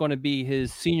 That's going to be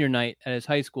his senior night at his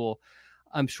high school.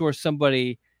 I'm sure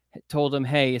somebody told him,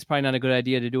 "Hey, it's probably not a good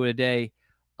idea to do it a day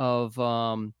of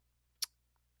a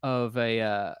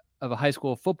high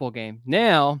school football game."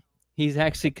 Now he's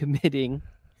actually committing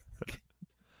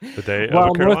the day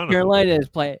while North Carolina is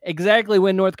playing, exactly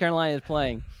when North Carolina is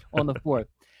playing on the 4th.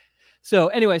 So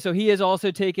anyway, so he has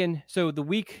also taken, the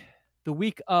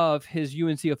week of his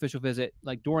UNC official visit,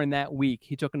 like during that week,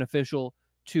 he took an official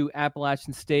to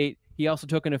Appalachian State. He also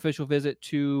took an official visit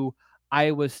to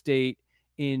Iowa State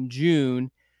in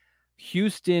June.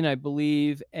 Houston, I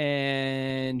believe,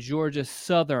 and Georgia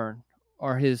Southern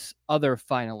are his other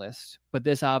finalists. But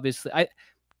this obviously,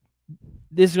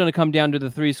 this is going to come down to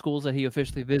the three schools that he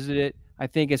officially visited. I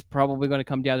think it's probably going to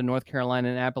come down to North Carolina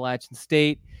and Appalachian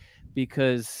State,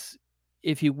 because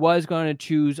if he was going to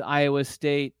choose Iowa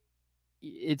State,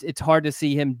 it's hard to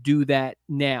see him do that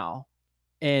now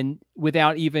and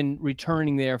without even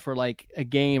returning there for like a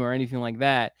game or anything like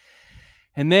that.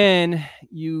 And then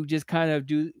you just kind of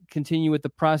continue with the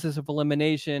process of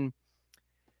elimination.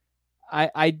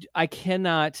 I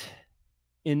cannot,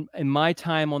 in my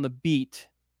time on the beat,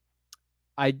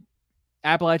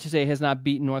 Appalachian State has not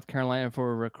beaten North Carolina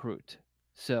for a recruit.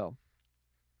 So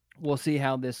we'll see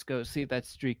how this goes. See if that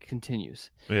streak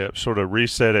continues. Yeah, sort of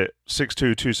reset at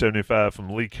 6'2", 275 from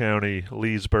Lee County,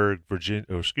 Leesburg,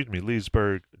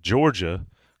 Georgia,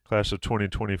 class of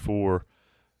 2024,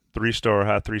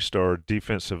 high three-star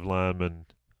defensive lineman.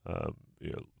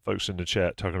 Folks in the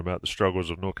chat talking about the struggles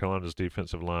of North Carolina's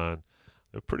defensive line.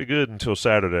 They're pretty good until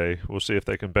Saturday. We'll see if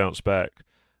they can bounce back.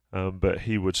 But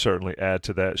he would certainly add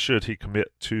to that should he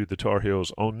commit to the Tar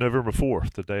Heels on November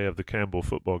 4th, the day of the Campbell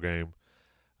football game.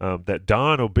 That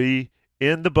Don will be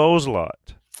in the Bowes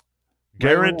lot,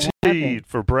 guaranteed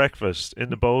for breakfast in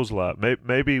the Bowes lot.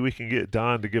 Maybe we can get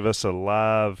Don to give us a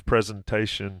live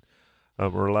presentation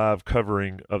or live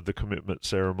covering of the commitment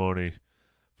ceremony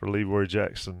for Leroy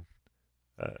Jackson.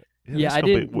 I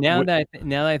did. Now that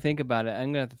I think about it,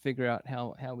 I'm gonna have to figure out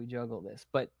how we juggle this.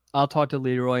 But I'll talk to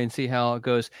Leroy and see how it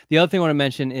goes. The other thing I want to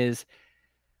mention is,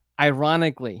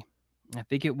 ironically, I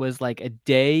think it was like a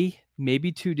day,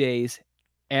 maybe 2 days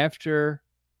after,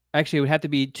 actually it would have to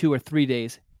be 2 or 3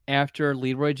 days after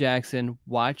Leroy Jackson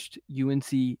watched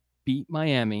UNC beat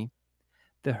Miami,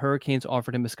 the Hurricanes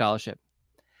offered him a scholarship.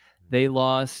 They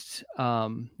lost a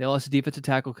defensive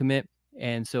tackle commit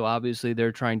And so obviously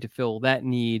they're trying to fill that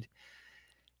need.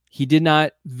 He did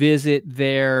not visit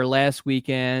there last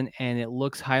weekend, and it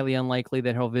looks highly unlikely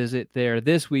that he'll visit there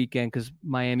this weekend because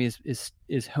Miami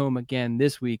is home again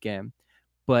this weekend.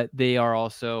 But they are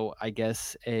also, I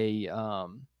guess, a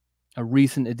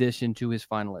recent addition to his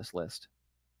finalist list.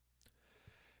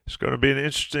 It's going to be an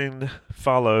interesting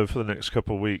follow for the next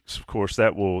couple of weeks. Of course,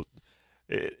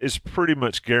 it's pretty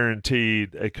much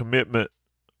guaranteed a commitment.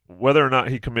 Whether or not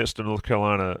he commits to North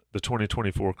Carolina, the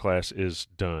 2024 class is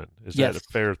done. Is that a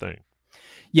fair thing?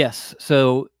 Yes.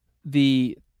 So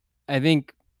I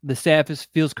think the staff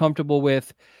feels comfortable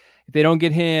with, if they don't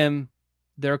get him,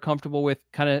 they're comfortable with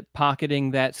kind of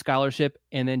pocketing that scholarship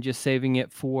and then just saving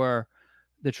it for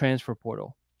the transfer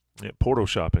portal. Yeah, portal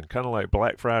shopping, kind of like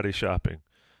Black Friday shopping.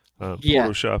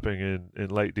 Portal shopping in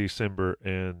late December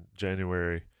and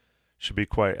January should be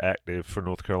quite active for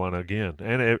North Carolina again.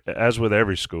 And as with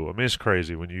every school, I mean, it's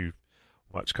crazy when you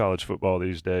watch college football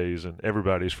these days and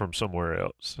everybody's from somewhere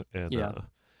else. And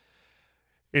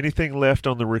anything left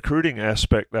on the recruiting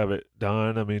aspect of it,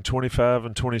 Don? I mean, 25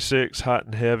 and 26, hot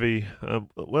and heavy.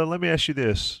 Well, let me ask you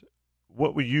this.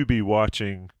 What will you be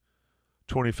watching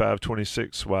 25,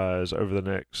 26-wise over the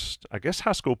next, I guess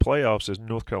high school playoffs in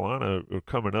North Carolina are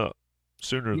coming up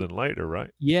sooner than later, right?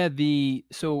 Yeah,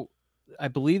 so I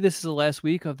believe this is the last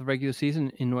week of the regular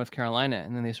season in North Carolina,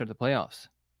 and then they start the playoffs.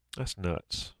 That's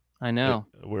nuts. I know.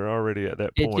 We're already at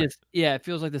that point. It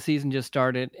feels like the season just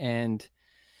started, and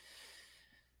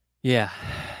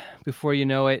before you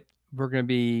know it, we're going to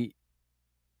be,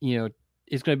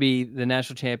 it's going to be the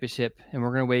national championship, and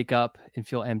we're going to wake up and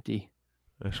feel empty.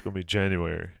 It's going to be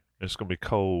January. It's going to be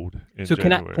cold in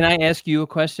January. So can I ask you a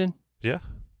question? Yeah.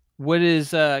 What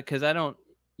is because I don't,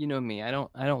 you know me, I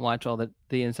don't watch all the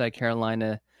Inside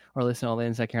Carolina or listen to all the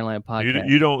Inside Carolina podcasts.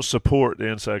 You don't support the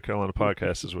Inside Carolina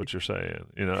podcast is what you're saying.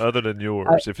 Other than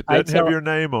yours. If it doesn't have your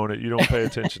name on it, you don't pay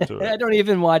attention to it. I don't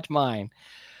even watch mine.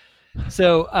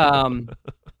 So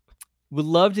would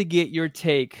love to get your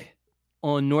take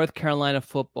on North Carolina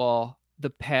football the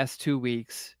past 2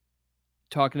 weeks,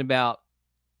 talking about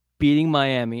beating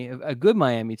Miami, a good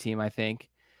Miami team, I think,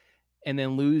 and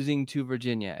then losing to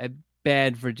Virginia, a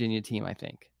bad Virginia team, I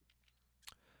think.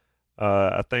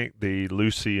 I think the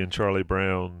Lucy and Charlie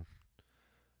Brown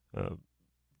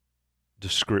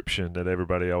description that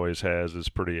everybody always has is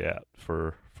pretty apt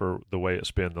for the way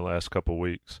it's been the last couple of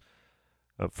weeks.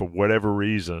 For whatever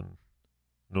reason,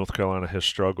 North Carolina has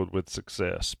struggled with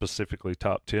success, specifically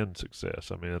top 10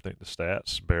 success. I mean, I think the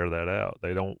stats bear that out.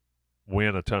 They don't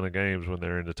win a ton of games when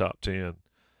they're in the top 10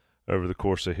 over the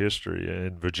course of history,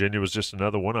 and Virginia was just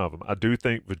another one of them. I do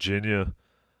think Virginia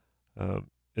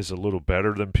is a little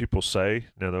better than people say.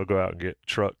 Now, they'll go out and get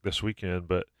trucked this weekend,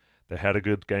 but they had a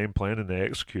good game plan and they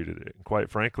executed it. And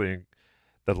quite frankly,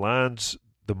 the lines,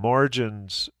 the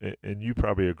margins, and you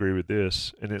probably agree with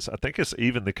this, and I think it's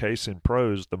even the case in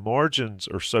pros, the margins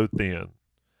are so thin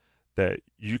that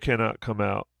you cannot come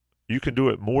out. You can do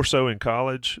it more so in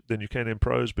college than you can in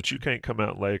pros, but you can't come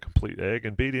out and lay a complete egg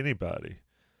and beat anybody.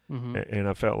 Mm-hmm. And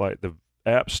I felt like the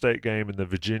App State game and the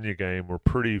Virginia game were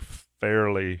pretty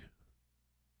fairly –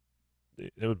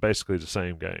 it was basically the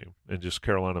same game, and just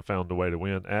Carolina found a way to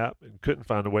win App and couldn't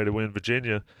find a way to win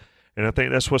Virginia. And I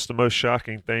think that's what's the most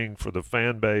shocking thing for the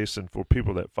fan base and for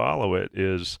people that follow it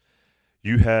is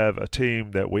you have a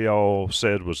team that we all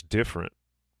said was different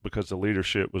because the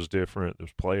leadership was different, it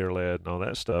was player-led and all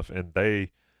that stuff, and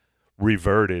they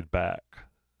reverted back,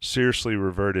 seriously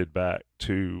reverted back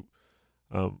to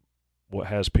what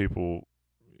has people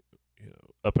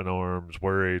up in arms,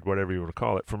 worried, whatever you want to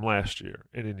call it, from last year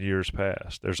and in years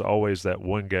past. There's always that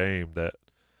one game that,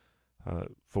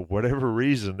 for whatever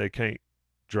reason, they can't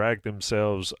drag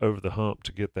themselves over the hump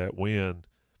to get that win.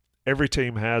 Every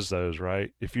team has those,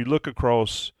 right? If you look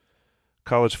across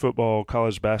college football,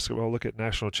 college basketball, look at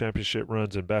national championship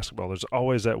runs in basketball, there's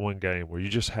always that one game where you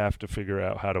just have to figure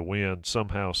out how to win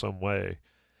somehow, some way.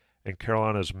 And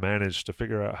Carolina's managed to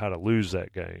figure out how to lose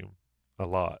that game a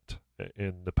lot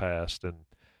in the past. And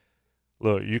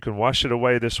look, you can wash it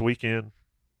away this weekend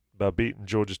by beating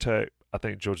Georgia Tech. I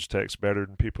think Georgia Tech's better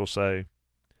than people say.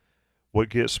 What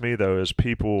gets me, though, is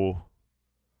people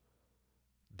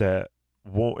that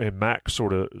won't, and Mac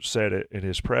sort of said it in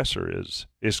his presser, is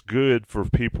it's good for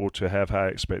people to have high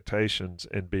expectations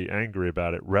and be angry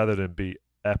about it rather than be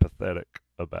apathetic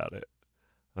about it.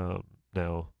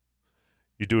 Now,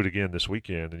 you do it again this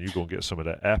weekend and you're going to get some of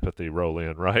that apathy roll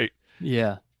in, right?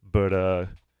 Yeah. But,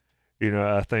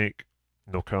 I think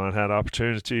North Carolina had an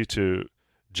opportunity to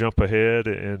jump ahead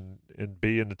and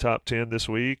be in the top 10 this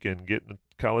week and get in the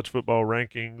college football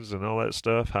rankings and all that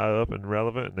stuff high up and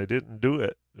relevant, and they didn't do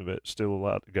it. but still a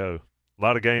lot to go. A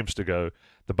lot of games to go.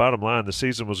 The bottom line, the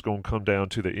season was going to come down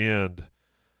to the end.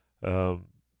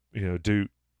 Duke,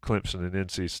 Clemson, and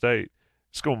NC State.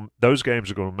 Those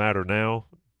games are going to matter now.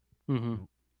 Mm-hmm.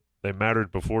 They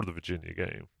mattered before the Virginia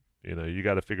game. You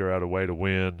got to figure out a way to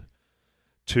win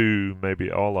 2,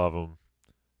 maybe all of them,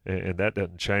 and that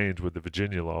doesn't change with the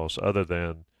Virginia loss, other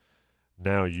than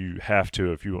now you have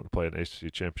to if you want to play an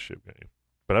ACC championship game.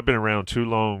 But I've been around too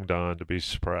long, Don, to be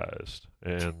surprised,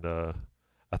 and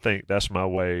I think that's my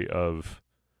way of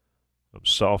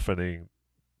softening.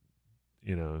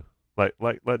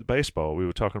 Like baseball we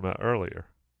were talking about earlier.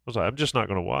 I was like, I'm just not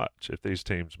going to watch if these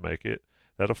teams make it.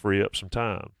 That'll free up some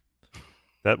time.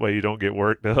 That way you don't get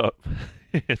worked up.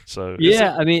 So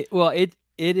yeah,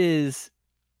 it is,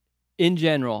 in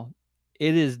general,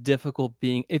 it is difficult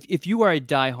being if you are a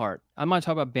diehard. I'm not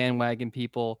talking about bandwagon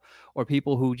people or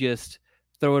people who just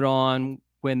throw it on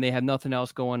when they have nothing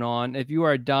else going on. If you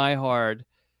are a diehard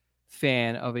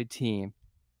fan of a team,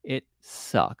 it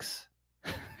sucks.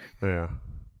 Yeah.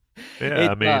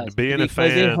 Yeah, being a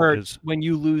fan it hurts when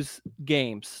you lose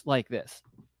games like this.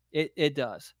 It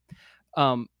does.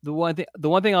 The one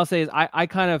thing I'll say is I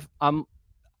kind of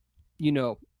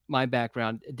my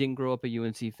background, didn't grow up a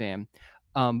UNC fan,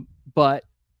 but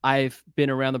I've been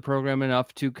around the program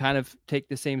enough to kind of take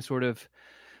the same sort of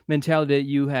mentality that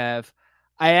you have.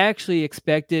 I actually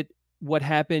expected what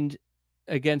happened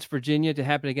against Virginia to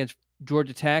happen against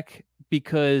Georgia Tech,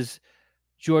 because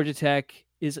Georgia Tech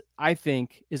I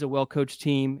think is a well-coached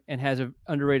team and has an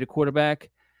underrated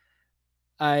quarterback.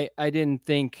 I don't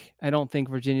think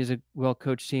Virginia's a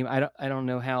well-coached team. I don't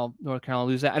know how North Carolina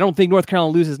loses that. I don't think North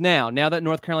Carolina loses now. Now that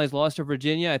North Carolina's lost to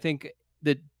Virginia, I think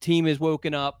the team is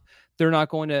woken up. They're not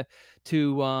going to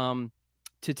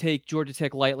take Georgia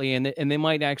Tech lightly, and they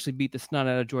might actually beat the snot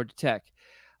out of Georgia Tech.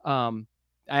 I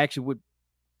actually would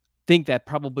think that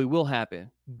probably will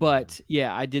happen. But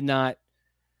yeah, I did not.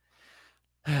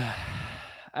 I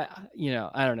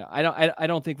don't know. I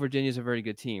don't think Virginia's a very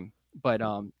good team, but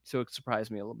so it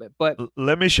surprised me a little bit. But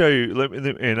let me show you.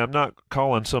 And I'm not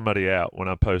calling somebody out when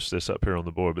I post this up here on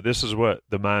the board, but this is what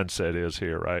the mindset is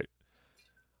here, right?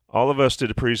 All of us did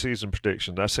a preseason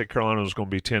predictions. I said Carolina was going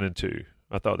to be 10-2.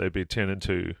 I thought they'd be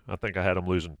 10-2. I think I had them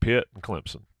losing Pitt and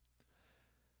Clemson,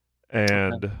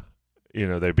 and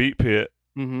they beat Pitt.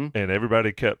 Mm-hmm. And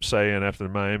everybody kept saying after the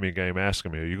Miami game,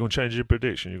 asking me, "Are you going to change your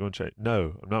prediction? You're going to change?"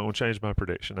 No, I'm not going to change my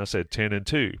prediction. I said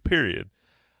 10-2, period.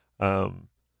 And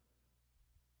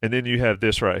then you have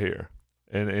this right here,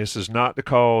 and this is not to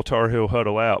call Tar Heel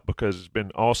Huddle out because it's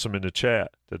been awesome in the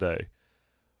chat today,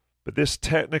 but this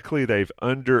technically they've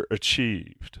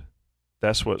underachieved.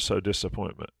 That's what's so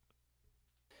disappointment.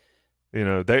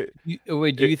 Do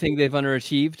you think they've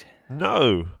underachieved?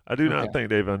 No, I do not think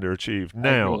they've underachieved.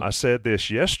 Now, I said this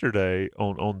yesterday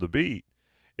on the beat.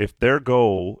 If their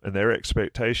goal and their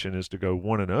expectation is to go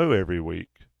 1-0 every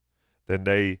week, then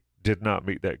they did not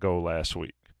meet that goal last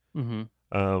week. Mm-hmm.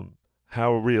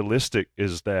 How realistic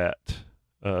is that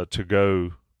to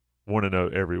go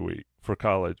 1-0 every week for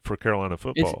Carolina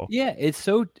football? It's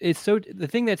so the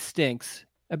thing that stinks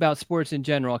about sports in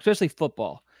general, especially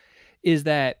football, is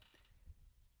that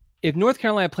if North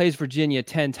Carolina plays Virginia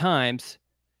 10 times,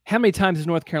 how many times does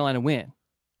North Carolina win?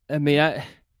 I mean,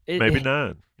 maybe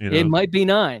 9. It might be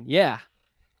 9. Yeah.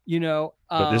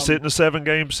 But this isn't a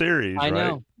 7-game series, I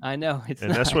right? I know.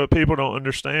 That's what people don't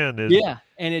understand.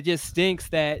 And it just stinks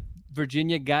that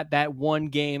Virginia got that one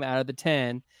game out of the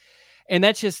 10. And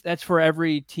that's for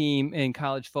every team in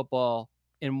college football,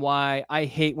 and why I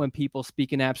hate when people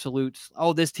speak in absolutes.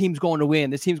 Oh, this team's going to win.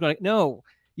 This team's going to. No,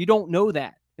 you don't know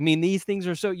that. I mean, these things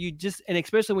are and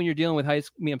especially when you're dealing with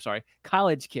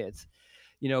college kids,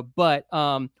 but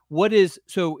is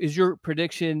your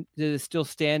prediction, does it still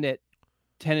stand at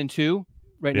 10-2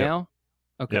 right now?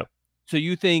 Okay. Yep. So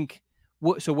you think,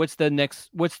 what's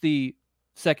the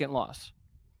second loss?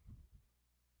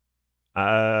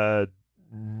 Not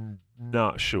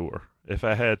sure. If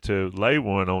I had to lay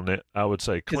one on it, I would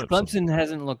say Clemson. Clemson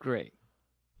hasn't looked great.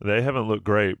 They haven't looked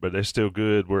great, but they're still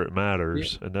good where it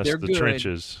matters, and that's the good.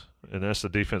 trenches, and that's the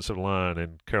defensive line.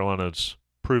 And Carolina's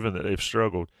proven that they've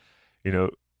struggled.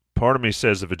 Part of me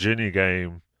says the Virginia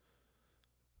game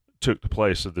took the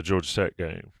place of the Georgia Tech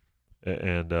game,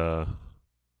 and that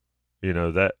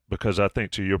because I think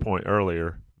to your point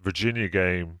earlier, Virginia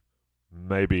game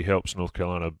maybe helps North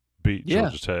Carolina beat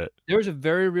Georgia Tech. There was a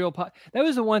very real that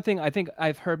was the one thing I think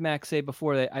I've heard Max say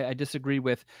before that I disagreed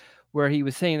with, where he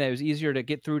was saying that it was easier to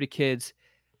get through to kids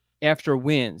after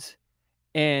wins.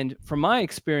 And from my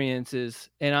experiences,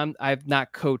 and I've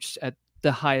not coached at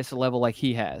the highest level like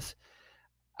he has,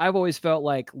 I've always felt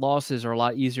like losses are a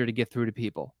lot easier to get through to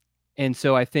people. And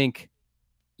so I think,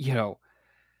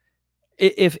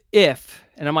 if,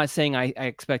 and I'm not saying I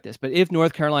expect this, but if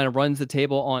North Carolina runs the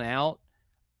table on out,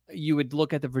 you would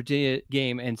look at the Virginia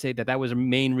game and say that was a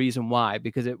main reason why,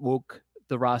 because it woke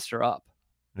the roster up,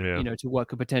 to what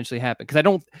could potentially happen.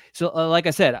 Because like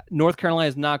I said, North Carolina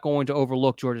is not going to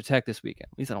overlook Georgia Tech this weekend.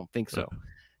 At least I don't think so.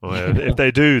 Well, if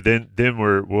they do, then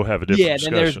we'll have a different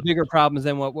discussion. Then there's bigger problems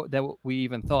than what we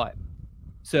even thought.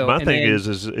 So my thing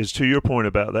is to your point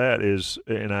about that is,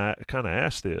 and I kind of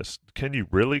asked this: can you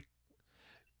really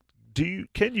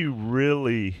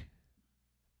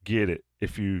get it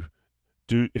if you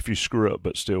screw up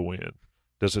but still win?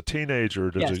 Does a teenager,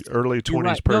 an early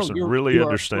 20s person really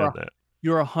understand that?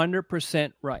 You're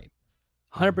 100% right.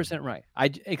 100% right.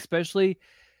 Especially,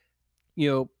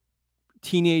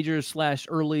 teenagers /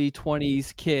 early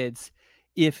 20s kids,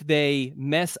 if they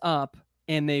mess up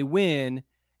and they win,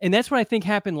 and that's what I think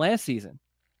happened last season.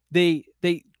 The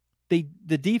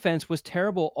defense was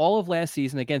terrible all of last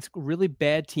season against really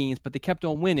bad teams, but they kept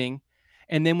on winning.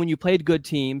 And then when you played good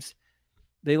teams,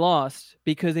 they lost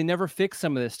because they never fixed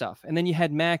some of this stuff. And then you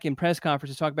had Mac in press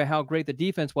conferences talk about how great the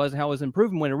defense was and how it was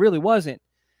improving when it really wasn't.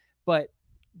 But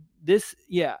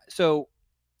so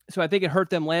I think it hurt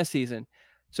them last season.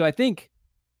 So I think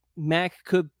Mac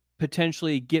could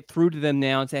potentially get through to them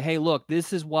now and say, hey, look,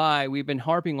 this is why we've been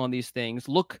harping on these things.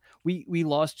 Look, we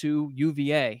lost to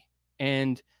UVA,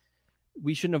 and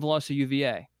we shouldn't have lost to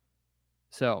UVA.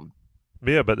 So.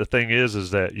 Yeah, but the thing is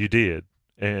that you did.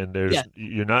 And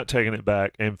you're not taking it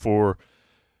back. And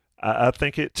I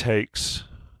think it takes,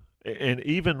 and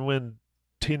even when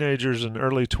teenagers and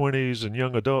early 20s and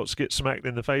young adults get smacked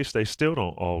in the face, they still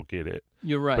don't all get it.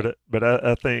 You're right. But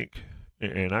I think,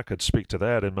 and I could speak to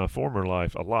that in my former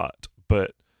life a lot,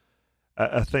 but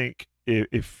I think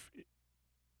if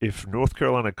North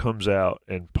Carolina comes out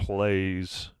and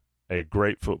plays a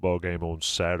great football game on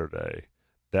Saturday,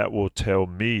 that will tell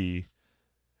me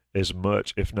as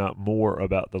much, if not more,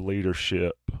 about the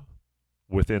leadership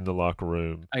within the locker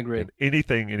room. I agree. And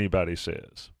anything anybody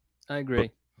says. I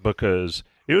agree. Because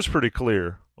it was pretty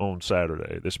clear on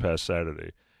this past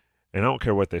Saturday, and I don't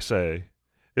care what they say,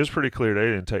 it was pretty clear they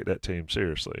didn't take that team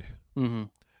seriously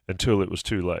until it was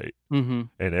too late. Mm-hmm.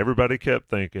 And everybody kept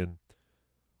thinking,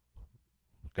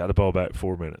 got the ball back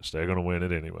 4 minutes. They're going to win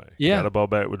it anyway. Yeah. Got the ball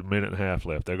back with a minute and a half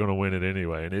left. They're going to win it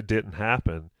anyway. And it didn't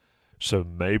happen. So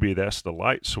maybe that's the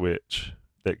light switch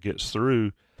that gets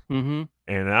through. Mm-hmm.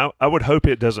 And I would hope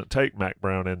it doesn't take Mac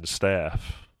Brown and the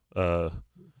staff to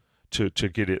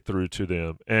get it through to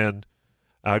them. And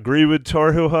I agree with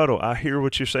Tar Heel Huddle. I hear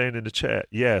what you're saying in the chat.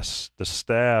 Yes, the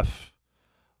staff,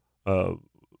 they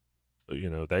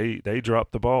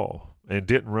dropped the ball and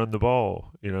didn't run the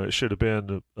ball. It should have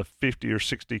been a 50 or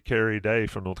 60 carry day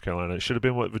for North Carolina. It should have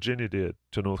been what Virginia did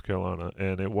to North Carolina,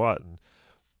 and it wasn't.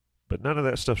 But none of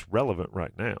that stuff's relevant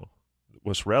right now.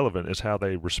 What's relevant is how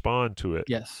they respond to it.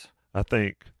 Yes. I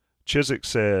think Chizik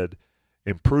said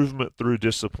improvement through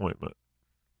disappointment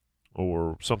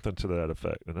or something to that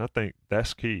effect, and I think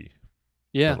that's key.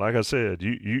 Yeah. But like I said,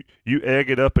 you egg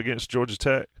it up against Georgia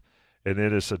Tech, and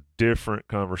then it's a different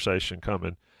conversation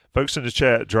coming. Folks in the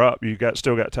chat,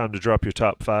 still got time to drop your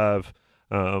top 5.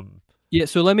 All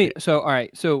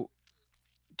right. So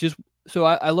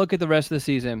I look at the rest of the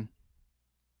season.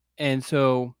 And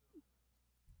so,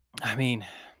 I mean,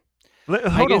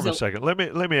 hold on a second. Let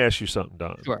me ask you something,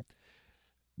 Don. Sure.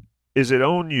 Is it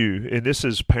on you? And this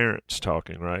is parents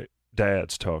talking, right?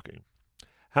 Dads talking.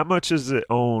 How much is it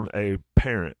on a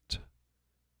parent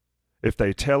if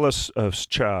they tell a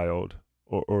child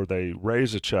or they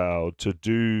raise a child to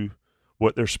do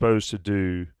what they're supposed to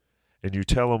do, and you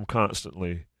tell them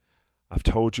constantly, "I've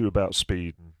told you about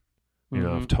speeding.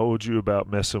 I've told you about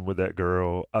messing with that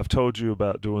girl. I've told you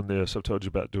about doing this. I've told you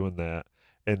about doing that,"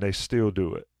 and they still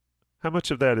do it. How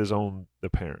much of that is on the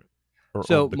parent?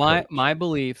 So my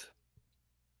belief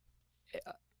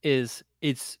is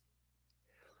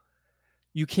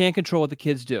you can't control what the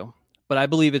kids do, but I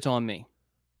believe it's on me.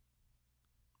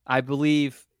 I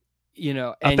believe,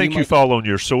 I think you fall on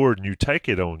your sword and you take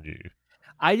it on you.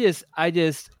 I just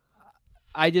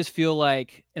feel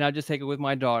like, and I'll just take it with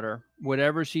my daughter,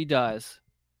 whatever she does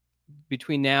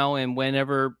between now and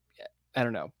whenever, I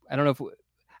don't know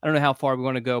how far we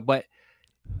want to go, but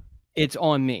it's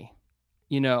on me,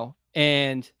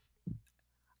 and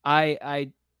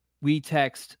we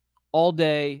text all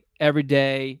day, every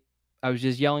day. I was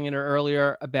just yelling at her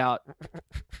earlier about,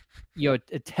 a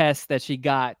test that she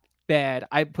got bad.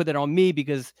 I put that on me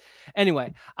because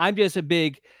anyway, I'm just a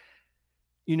big,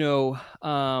 I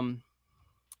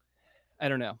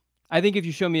don't know. I think if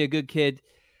you show me a good kid,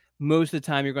 most of the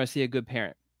time you're going to see a good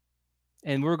parent.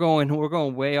 And we're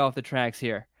going way off the tracks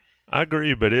here. I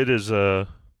agree, but it is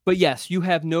But yes, you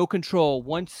have no control.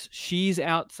 Once she's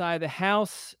outside the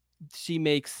house, she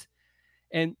makes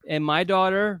and my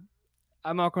daughter,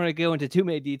 I'm not going to go into too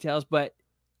many details, but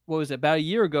what was it, about a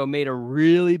year ago, made a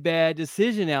really bad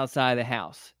decision outside the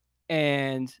house.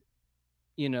 And,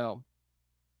 you know,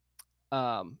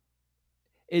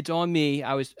 it's on me.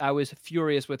 I was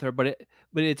furious with her, but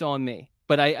it's on me.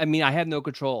 But I mean, I have no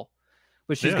control.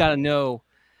 But she's got to know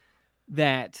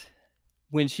that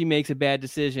when she makes a bad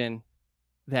decision,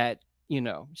 that, you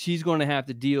know, she's going to have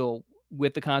to deal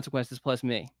with the consequences plus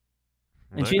me.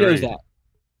 And she knows that.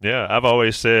 Yeah, I've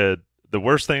always said the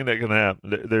worst thing that can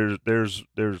happen, there's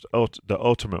the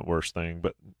ultimate worst thing,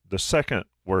 but the second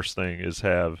worst thing is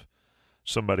have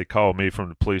somebody call me from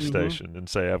the police station and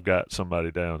say, I've got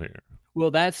somebody down here.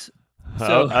 Well, that's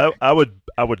so. I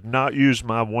would not use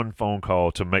my one phone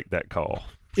call to make that call.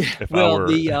 If I were...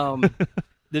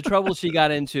 the trouble she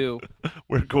got into.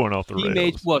 We're going off the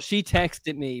rails. She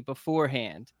texted me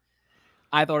beforehand.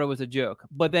 I thought it was a joke,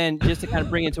 but then just to kind of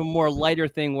bring it to a more lighter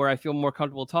thing where I feel more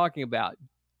comfortable talking about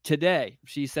today,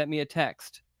 she sent me a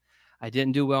text. I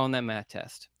didn't do well on that math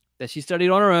test that she studied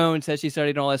on her own, said she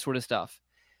studied all that sort of stuff.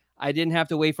 I didn't have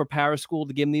to wait for Power School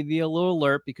to give me the little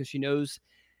alert because she knows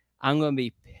I'm going to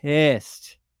be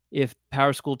pissed if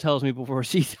Power School tells me before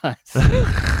she does.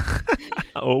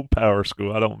 Old Power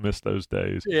School. I don't miss those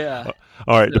days. Yeah.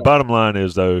 All right. So, the bottom line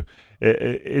is, though,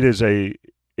 it is a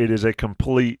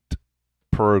complete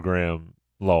program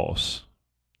loss.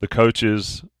 The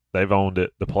coaches, they've owned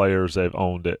it. The players, they've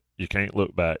owned it. You can't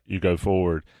look back. You go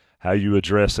forward. How you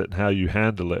address it and how you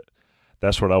handle it,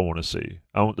 that's what I want to see.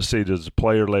 I want to see there's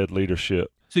player-led leadership.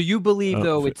 So you believe,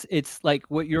 though, it's like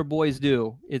what your boys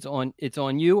do. It's on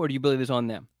you, or do you believe it's on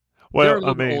them? Well, they're a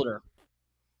little older.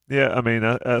 Yeah, I mean,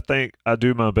 I think I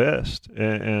do my best,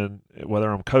 and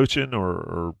whether I'm coaching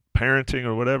or parenting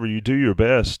or whatever, you do your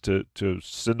best to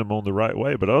send them on the right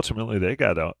way. But ultimately, they've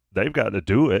got to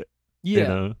do it. Yeah. You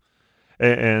know,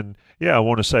 and yeah, I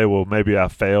want to say, well, maybe I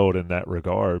failed in that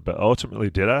regard, but ultimately,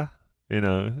 did I? You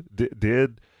know,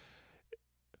 did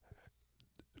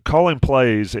calling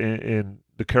plays in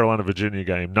the Carolina-Virginia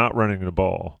game, not running the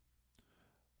ball?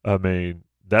 I mean,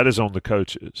 that is on the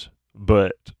coaches,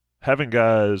 but having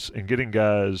guys and getting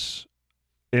guys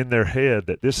in their head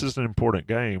that this is an important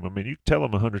game. I mean, you tell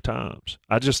them 100 times.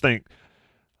 I just think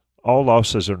all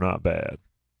losses are not bad.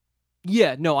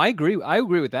 Yeah, no, I agree. I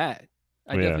agree with that.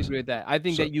 I definitely agree with that. I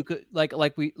think that you could, like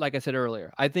I said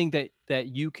earlier, I think that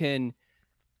you can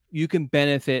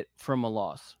benefit from a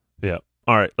loss. Yeah.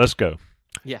 All right, let's go.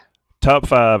 Yeah. Top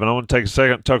 5, and I want to take a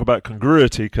second to talk about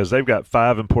Congruity because they've got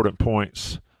 5 important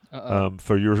points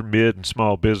for your mid and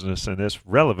small business, and it's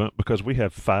relevant because we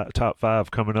have top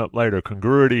 5 coming up later.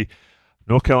 Congruity,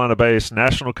 North Carolina-based,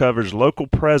 national coverage, local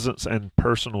presence, and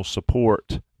personal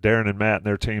support. Darren and Matt and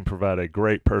their team provide a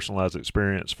great personalized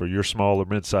experience for your small or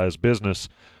mid-sized business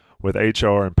with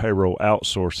HR and payroll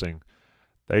outsourcing.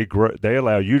 They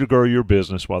allow you to grow your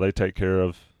business while they take care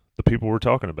of the people we're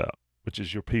talking about, which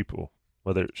is your people.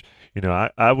 Whether it's, you know,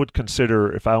 I would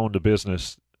consider if I owned a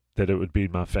business that it would be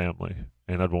my family,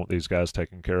 and I'd want these guys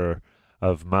taking care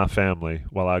of my family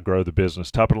while I grow the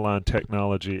business. Top-of-the-line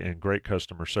technology and great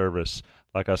customer service.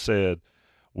 Like I said,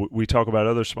 we talk about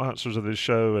other sponsors of this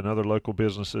show and other local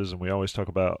businesses, and we always talk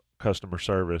about customer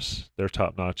service. They're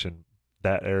top-notch in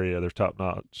that area. They're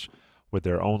top-notch with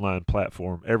their online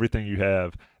platform. Everything you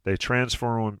have, they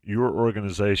transform your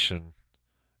organization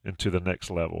into the next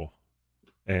level.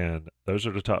 And those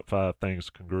are the top 5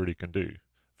 things Congruity can do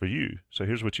for you. So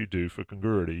here's what you do for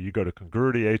Congruity. You go to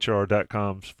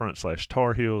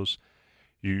congruityhr.com/Tar Heels.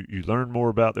 You learn more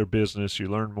about their business. You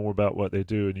learn more about what they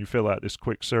do, and you fill out this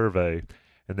quick survey,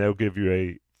 and they'll give you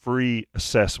a free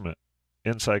assessment.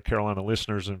 Inside Carolina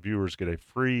listeners and viewers get a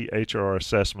free HR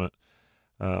assessment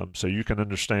so you can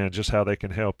understand just how they can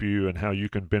help you and how you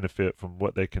can benefit from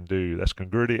what they can do. That's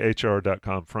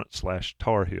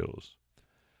congruityhr.com/Tar Heels.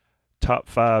 Top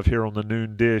 5 here on the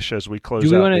noon dish as we close out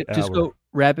the hour. Do we want to just go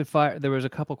rapid fire? There was a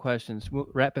couple questions.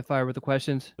 Rapid fire with the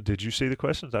questions. Did you see the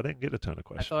questions? I didn't get a ton of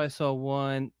questions. I thought I saw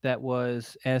one that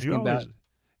was asking about.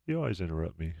 You always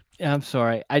interrupt me. I'm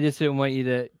sorry. I just didn't want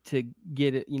you to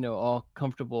get it, all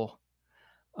comfortable.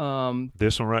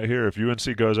 This one right here. If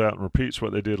UNC goes out and repeats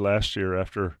what they did last year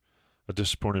after a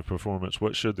disappointing performance,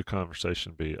 what should the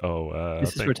conversation be?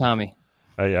 This is for Tommy.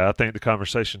 Yeah, I think the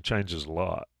conversation changes a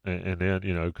lot. And then,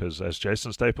 because as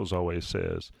Jason Staples always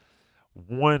says,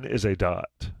 1 is a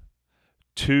dot,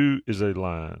 2 is a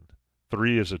line,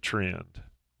 3 is a trend.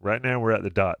 Right now we're at the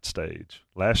dot stage.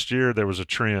 Last year there was a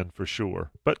trend for sure,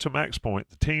 but to Mac's point,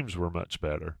 the teams were much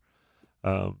better.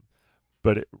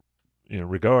 But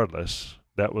regardless,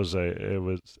 it was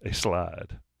a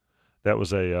slide. That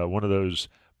was one of those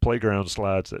playground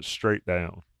slides that's straight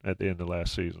down at the end of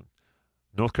last season.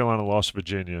 North Carolina lost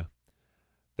Virginia.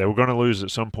 They were going to lose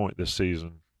at some point this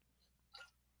season.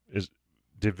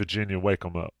 Did Virginia wake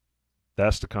them up?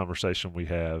 That's the conversation we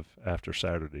have after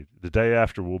Saturday. The day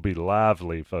after will be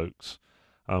lively, folks,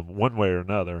 one way or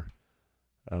another.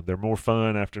 They're more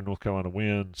fun after North Carolina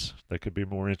wins. They could be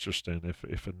more interesting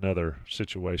if another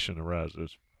situation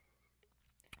arises.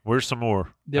 Where's some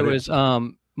more? There was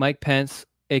Mike Pence,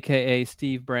 a.k.a.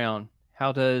 Steve Brown.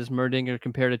 How does Merdinger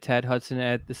compare to Tad Hudson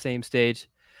at the same stage?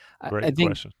 Great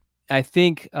question. I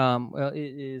think it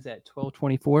is at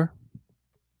 12:24.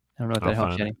 I don't know if that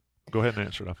helps any. Go ahead and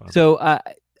answer it. So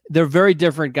they're very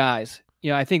different guys.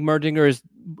 I think Merdinger is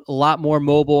a lot more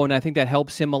mobile, and I think that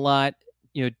helps him a lot.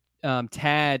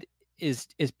 Tad is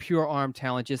pure arm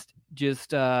talent,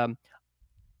 just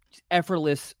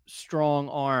effortless, strong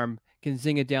arm, can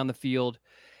zing it down the field,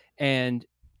 and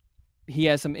he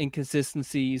has some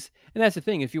inconsistencies. And that's the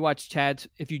thing. If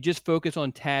you just focus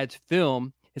on Tad's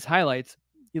film, his highlights,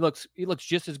 he looks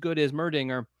just as good as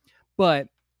Merdinger. But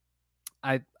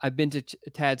I've been to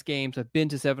Tad's games. I've been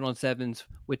to 7-on-7s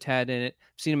with Tad in it.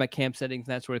 I've seen him at camp settings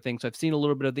and that sort of thing. So I've seen a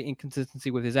little bit of the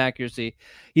inconsistency with his accuracy.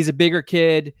 He's a bigger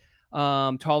kid,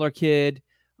 taller kid,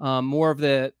 more of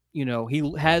the,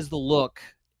 he has the look,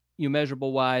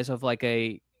 measurable wise, of like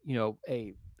a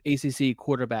ACC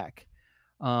quarterback.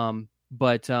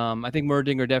 But I think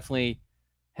Merdinger definitely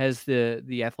has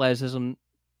the athleticism.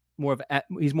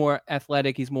 He's more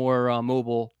athletic. He's more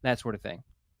mobile, that sort of thing.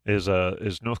 Is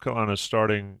North Carolina's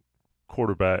starting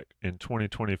quarterback in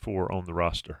 2024 on the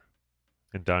roster,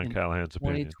 in Don Callahan's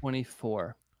opinion?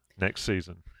 2024. Next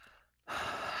season.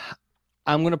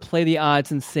 I'm going to play the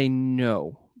odds and say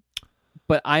no.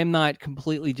 But I'm not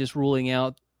completely just ruling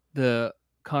out the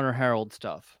Connor Harold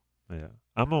stuff. Yeah.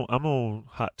 I'm on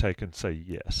hot take and say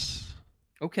yes.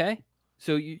 Okay.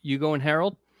 So you going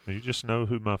Harold? You just know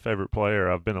who my favorite player.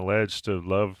 I've been alleged to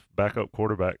love backup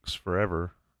quarterbacks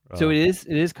forever. So it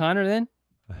is Connor then?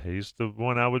 He's the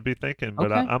one I would be thinking,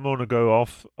 but okay. I'm going to go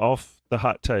off the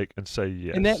hot take and say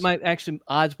yes. And that might actually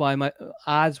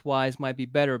odds-wise might be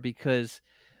better, because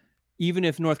even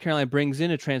if North Carolina brings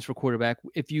in a transfer quarterback,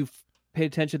 if you've paid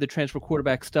attention to the transfer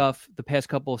quarterback stuff the past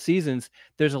couple of seasons,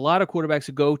 there's a lot of quarterbacks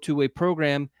who go to a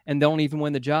program and don't even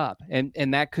win the job. And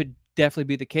that could definitely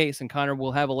be the case. And Connor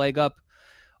will have a leg up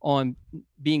on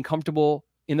being comfortable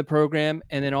in the program,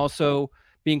 and then also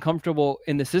being comfortable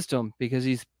in the system, because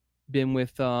he's been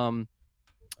with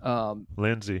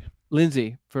Lindsey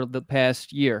for the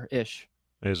past year-ish.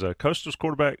 Is Coastal's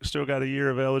quarterback still got a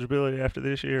year of eligibility after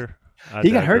this year?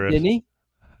 He got hurt, didn't he?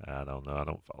 I don't know. I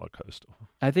don't follow Coastal.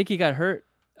 I think he got hurt.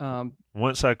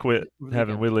 Once I quit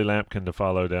having Willie Lampkin to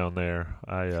follow down there,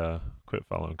 I quit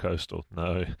following Coastal.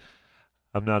 No,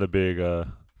 I'm not a big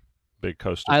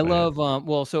Coastal fan. Love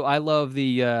I love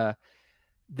the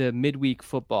midweek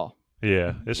football.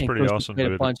 Yeah, it's pretty awesome.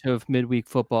 A bunch of midweek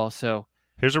football. So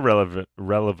here's a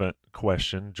relevant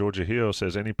question. Georgia Hill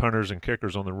says, any punters and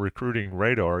kickers on the recruiting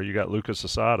radar? You got Lucas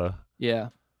Asada. Yeah,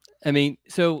 I mean,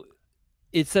 so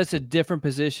it's such a different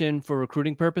position for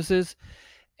recruiting purposes,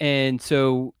 and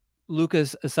so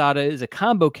Lucas Asada is a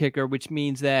combo kicker, which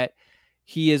means that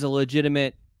he is a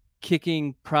legitimate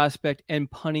kicking prospect and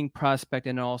punting prospect,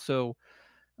 and also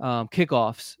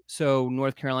kickoffs. So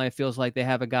North Carolina feels like they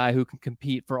have a guy who can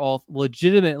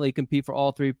legitimately compete for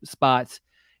all three spots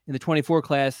in the 24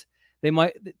 class. They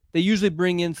usually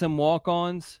bring in some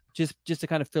walk-ons just to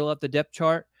kind of fill up the depth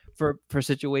chart for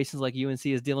situations like UNC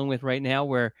is dealing with right now,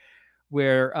 where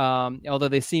although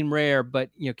they seem rare,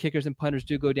 but kickers and punters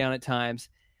do go down at times,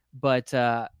 but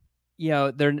they're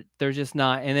just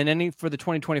not. And then for the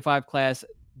 2025 class,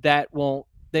 they won't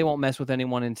mess with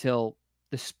anyone until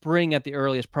the spring at the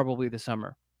earliest, probably the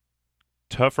summer.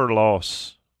 Tougher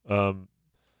loss,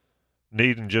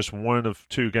 needing just one of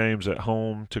two games at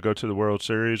home to go to the World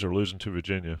Series, or losing to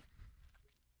Virginia?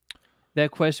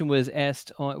 That question was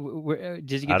asked on.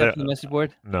 Did you get that from the message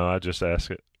board? No, I just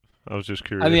asked it. I was just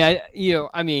curious. I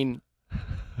mean,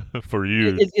 for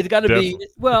you, it's got to be.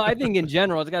 Well, I think in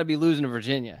general, it's got to be losing to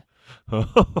Virginia.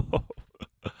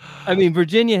 I mean,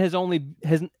 Virginia has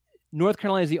North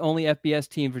Carolina is the only FBS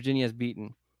team Virginia has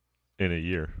beaten in a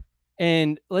year.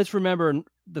 And let's remember,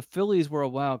 the Phillies were a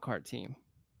wild card team.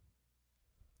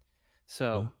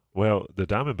 So, well, the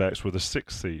Diamondbacks were the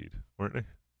 6th seed, weren't they?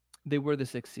 They were the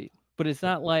 6th seed, but it's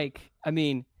not like, I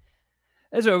mean,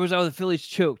 That's why the Phillies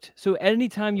choked. So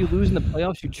anytime you lose in the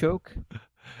playoffs, you choke.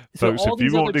 So Folks, all if you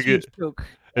these want other to teams get choke.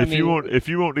 if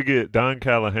you want to get Don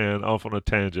Callahan off on a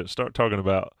tangent, start talking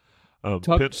about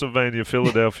Pennsylvania,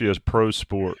 Philadelphia's pro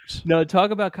sports. No,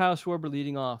 talk about Kyle Schwarber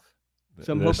leading off.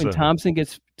 So I'm hoping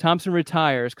Thompson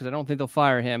retires because I don't think they'll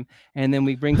fire him, and then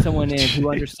we bring someone in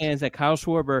who understands that Kyle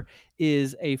Schwarber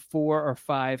is a 4 or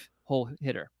 5 hole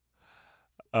hitter.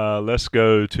 Let's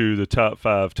go to the top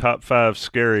five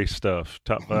scary stuff,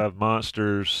 top 5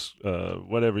 monsters,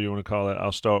 whatever you want to call it.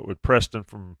 I'll start with Preston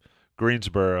from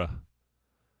Greensboro.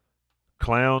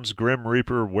 Clowns, Grim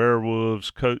Reaper,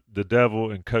 werewolves, the devil,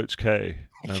 and Coach K.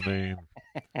 I mean,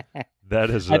 that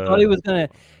is. I thought he was gonna.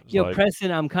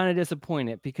 Preston, I'm kind of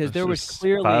disappointed because there was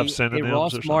clearly a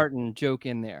Ross Martin joke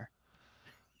in there.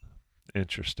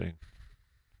 Interesting.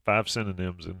 5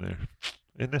 synonyms in there.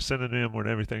 Isn't a synonym when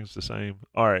everything's the same?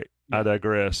 All right, I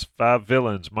digress. 5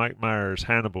 villains: Mike Myers,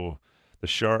 Hannibal, the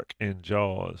Shark, and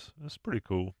Jaws. That's pretty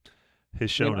cool. He's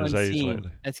shown his age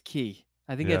lately. That's key.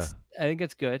 I think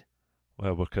that's good.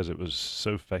 Well, because it was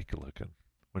so fake looking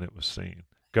when it was seen.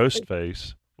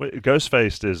 Ghostface. Wait,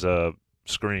 Ghostface is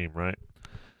Scream, right?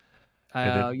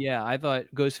 Yeah, I thought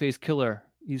Ghostface Killer.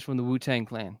 He's from the Wu-Tang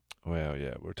Clan. Well,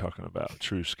 yeah, we're talking about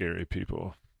true scary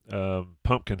people.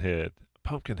 Pumpkinhead.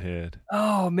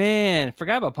 Oh man,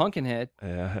 forgot about Pumpkinhead.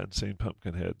 Yeah, I hadn't seen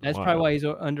Pumpkinhead. That's probably why he's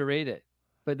underrated.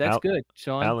 But that's good,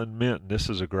 Sean. Alan Minton. This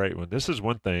is a great one. This is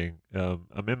one thing.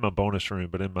 I'm in my bonus room,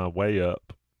 but in my way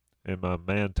up, in my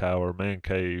man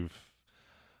cave,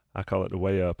 I call it the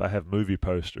way up. I have movie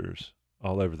posters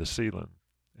all over the ceiling,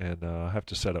 and I have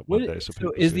to set up one day so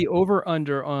people. So is the over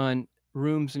under on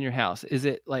rooms in your house? Is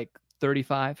it like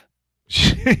 35?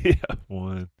 Yeah,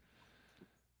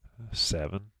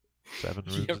 7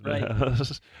 rooms in the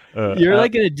house. You're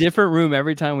like in a different room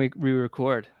every time we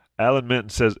record. Alan Minton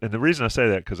says, and the reason I say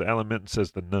that because Alan Minton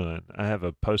says The Nun. I have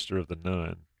a poster of The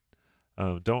Nun.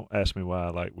 Don't ask me why I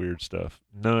like weird stuff.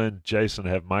 Nun, Jason,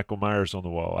 I have Michael Myers on the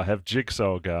wall. I have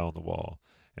Jigsaw Guy on the wall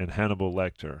and Hannibal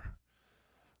Lecter.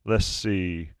 Let's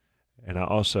see. And I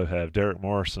also have Derek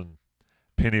Morrison,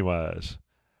 Pennywise.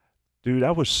 Dude,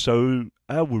 I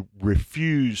would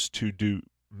refuse to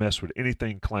mess with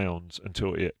anything clowns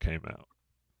until it came out.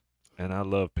 And I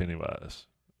love Pennywise.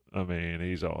 I mean,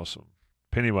 he's awesome.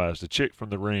 Pennywise, the chick from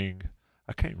The Ring.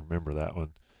 I can't remember that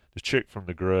one. The chick from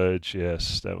The Grudge,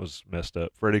 yes, that was messed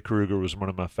up. Freddy Krueger was one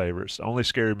of my favorites. The only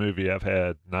scary movie I've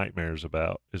had nightmares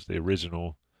about is the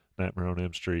original Nightmare on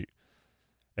Elm Street.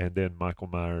 And then Michael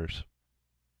Myers.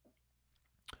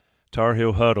 Tar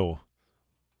Heel Huddle.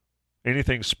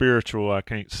 Anything spiritual I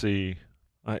can't see.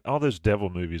 All those devil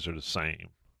movies are the same,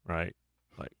 right?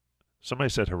 Like somebody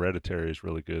said Hereditary is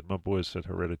really good. My boys said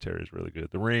Hereditary is really good.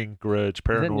 The Ring, Grudge,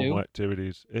 Paranormal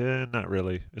Activities. Not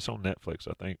really. It's on Netflix,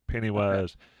 I think.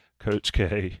 Pennywise, Coach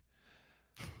K,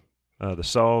 the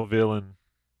Saw villain,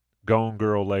 Gone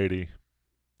Girl Lady,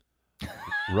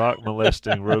 Rock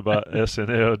Molesting Robot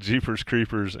SNL, Jeepers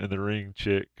Creepers, and the Ring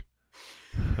Chick.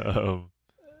 And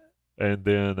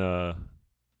then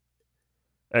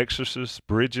Exorcist,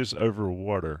 Bridges Over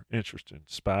Water. Interesting.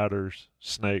 Spiders,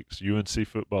 snakes, UNC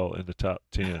football in the top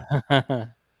 10.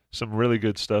 Some really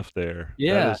good stuff there.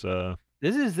 Yeah.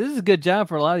 This is a good job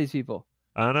for a lot of these people.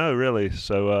 I know, really.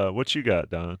 So what you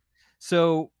got, Don?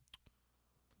 So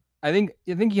I think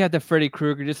you have the Freddy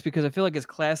Krueger just because I feel like it's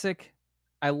classic.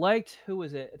 I liked, who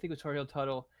was it? I think it was Tar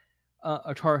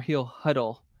Heel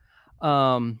Huddle.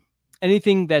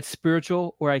 Anything that's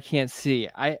spiritual or I can't see.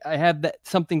 I have that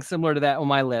something similar to that on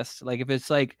my list. Like if it's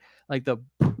like the,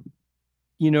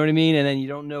 you know what I mean? And then you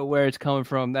don't know where it's coming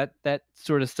from. That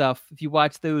sort of stuff. If you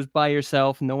watch those by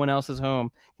yourself, no one else is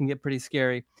home, can get pretty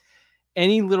scary.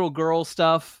 Any little girl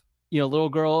stuff, little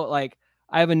girl, like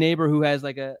I have a neighbor who has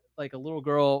like a little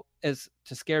girl as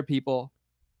to scare people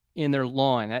in their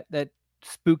lawn. That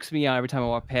spooks me out every time I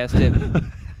walk past it.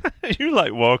 You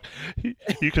like walk,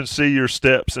 you can see your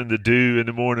steps in the dew in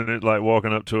the morning, and like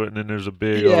walking up to it, and then there's a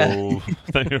big old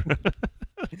thing.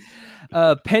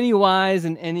 Pennywise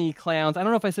and any clowns. I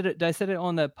don't know if I said it. Did I said it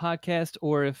on the podcast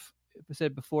or if I said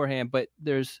it beforehand? But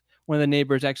there's one of the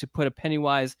neighbors actually put a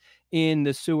Pennywise in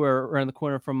the sewer around the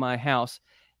corner from my house,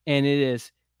 and it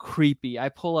is creepy. I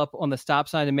pull up on the stop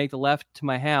sign to make the left to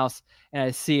my house, and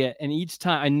I see it, and each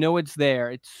time I know it's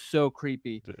there. It's so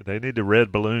creepy. They need the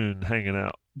red balloon hanging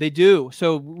out. They do.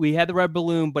 So we had the red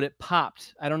balloon, but it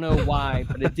popped. I don't know why,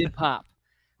 but it did pop.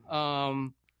 I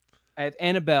have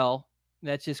Annabelle.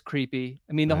 That's just creepy.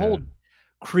 I mean, the whole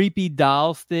creepy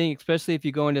dolls thing, especially if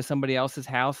you go into somebody else's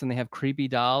house and they have creepy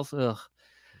dolls. Ugh.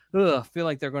 I feel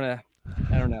like they're gonna.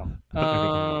 I don't know.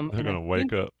 They're gonna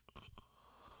wake up.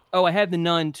 Oh, I had The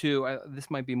Nun too. This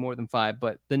might be more than 5,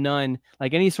 but The Nun,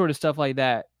 like any sort of stuff like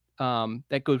that,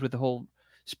 that goes with the whole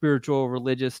spiritual,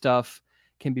 religious stuff,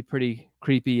 can be pretty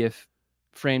creepy if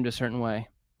framed a certain way.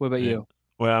 What about you?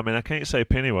 Well, I mean, I can't say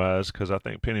Pennywise because I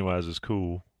think Pennywise is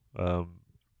cool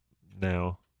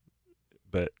now.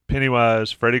 But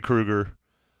Pennywise, Freddy Krueger,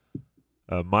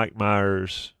 Mike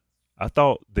Myers. I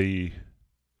thought the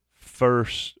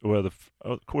first, well,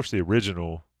 of course, the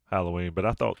original Halloween, but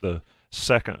I thought the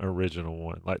second original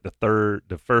one, like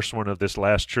the first one of this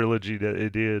last trilogy that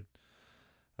it did,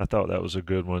 I thought that was a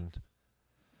good one.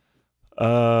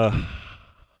 The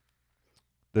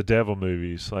devil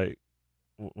movies, like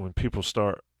when people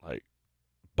start like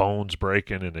bones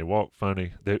breaking and they walk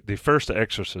funny. The first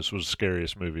Exorcist was the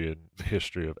scariest movie in the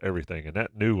history of everything, and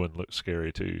that new one looks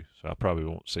scary too. So I probably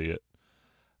won't see it.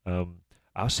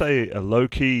 I'll say a low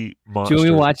key monster. Do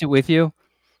we watch it with you?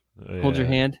 Yeah. Hold your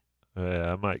hand.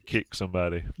 Yeah, I might kick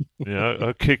somebody.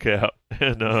 I'll kick out.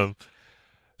 And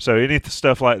so any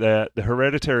stuff like that, the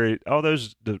Hereditary, all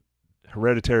those, the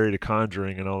Hereditary, The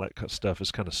Conjuring, and all that stuff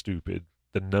is kind of stupid.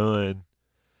 The Nun.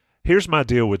 Here's my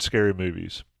deal with scary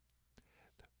movies.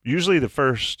 Usually the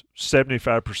first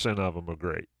 75% of them are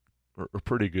great, or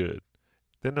pretty good.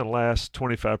 Then the last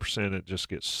 25%, it just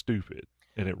gets stupid,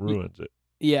 and it ruins it.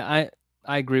 Yeah,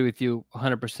 I agree with you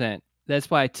 100%. That's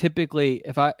why I typically,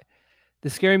 the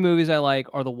scary movies I like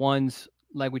are the ones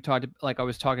like I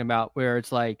was talking about, where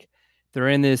it's like they're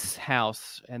in this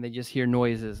house and they just hear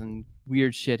noises and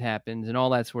weird shit happens and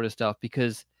all that sort of stuff.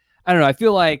 Because I don't know, I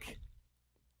feel like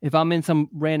if I'm in some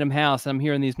random house and I'm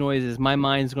hearing these noises, my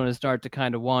mind's going to start to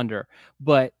kind of wander.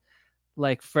 But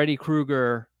like Freddy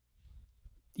Krueger,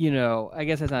 I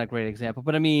guess that's not a great example,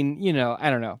 but I mean,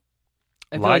 I don't know.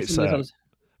 I feel Lights like Out.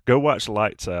 Go watch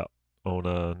Lights Out on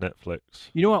Netflix.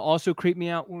 You know what also creeped me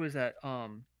out? What was that? I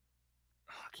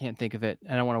can't think of it.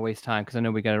 I don't want to waste time because I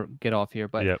know we got to get off here.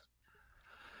 But yep.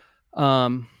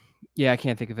 Yeah, I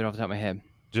can't think of it off the top of my head.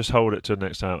 Just hold it till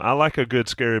next time. I like a good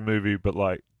scary movie, but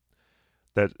like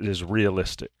that is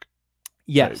realistic.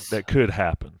 Yes, that could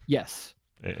happen. Yes,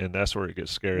 and that's where it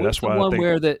gets scary. What's that's why the one I think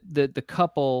where the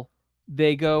couple,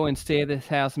 they go and stay at this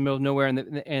house in the middle of nowhere,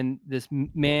 and this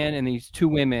man and these two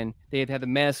women, they have the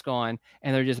mask on,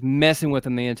 and they're just messing with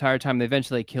them the entire time. They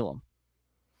eventually kill them.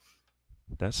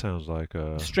 That sounds like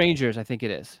Strangers, I think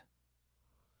it is.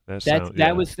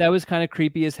 That was kind of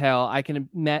creepy as hell.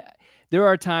 There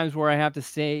are times where I have to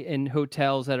stay in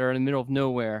hotels that are in the middle of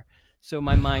nowhere, so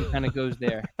my mind kind of goes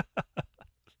there.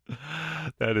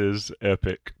 That is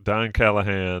epic. Don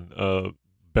Callahan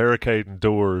barricading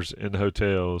doors in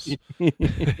hotels,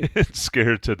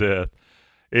 scared to death.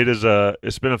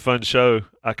 It's been a fun show.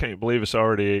 I can't believe it's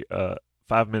already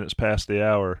 5 minutes past the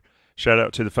hour. Shout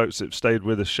out to the folks that stayed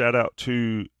with us. Shout out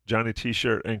to Johnny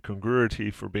T-Shirt and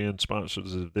Congruity for being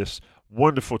sponsors of this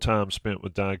wonderful time spent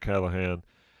with Don Callahan.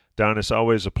 Don, it's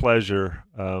always a pleasure.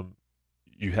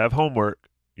 You have homework.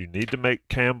 You need to make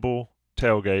Campbell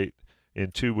tailgate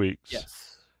in 2 weeks.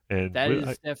 Yes, and that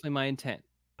is definitely my intent.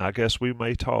 I guess we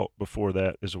may talk before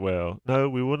that as well. No,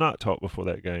 we will not talk before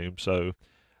that game. So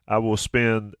I will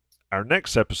spend our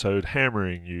next episode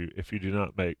hammering you if you do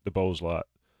not make the Bowls lot.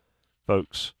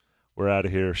 Folks, we're out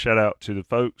of here. Shout out to the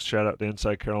folks. Shout out to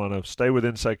Inside Carolina. Stay with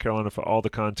Inside Carolina for all the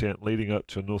content leading up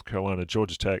to North Carolina,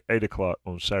 Georgia Tech, 8 o'clock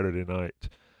on Saturday night.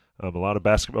 A lot of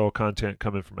basketball content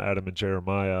coming from Adam and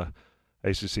Jeremiah.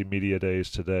 ACC Media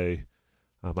Days today.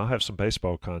 I'll have some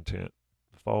baseball content.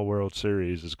 The Fall World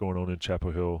Series is going on in Chapel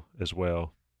Hill as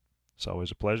well. It's always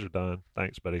a pleasure, Don.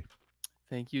 Thanks, buddy.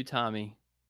 Thank you, Tommy.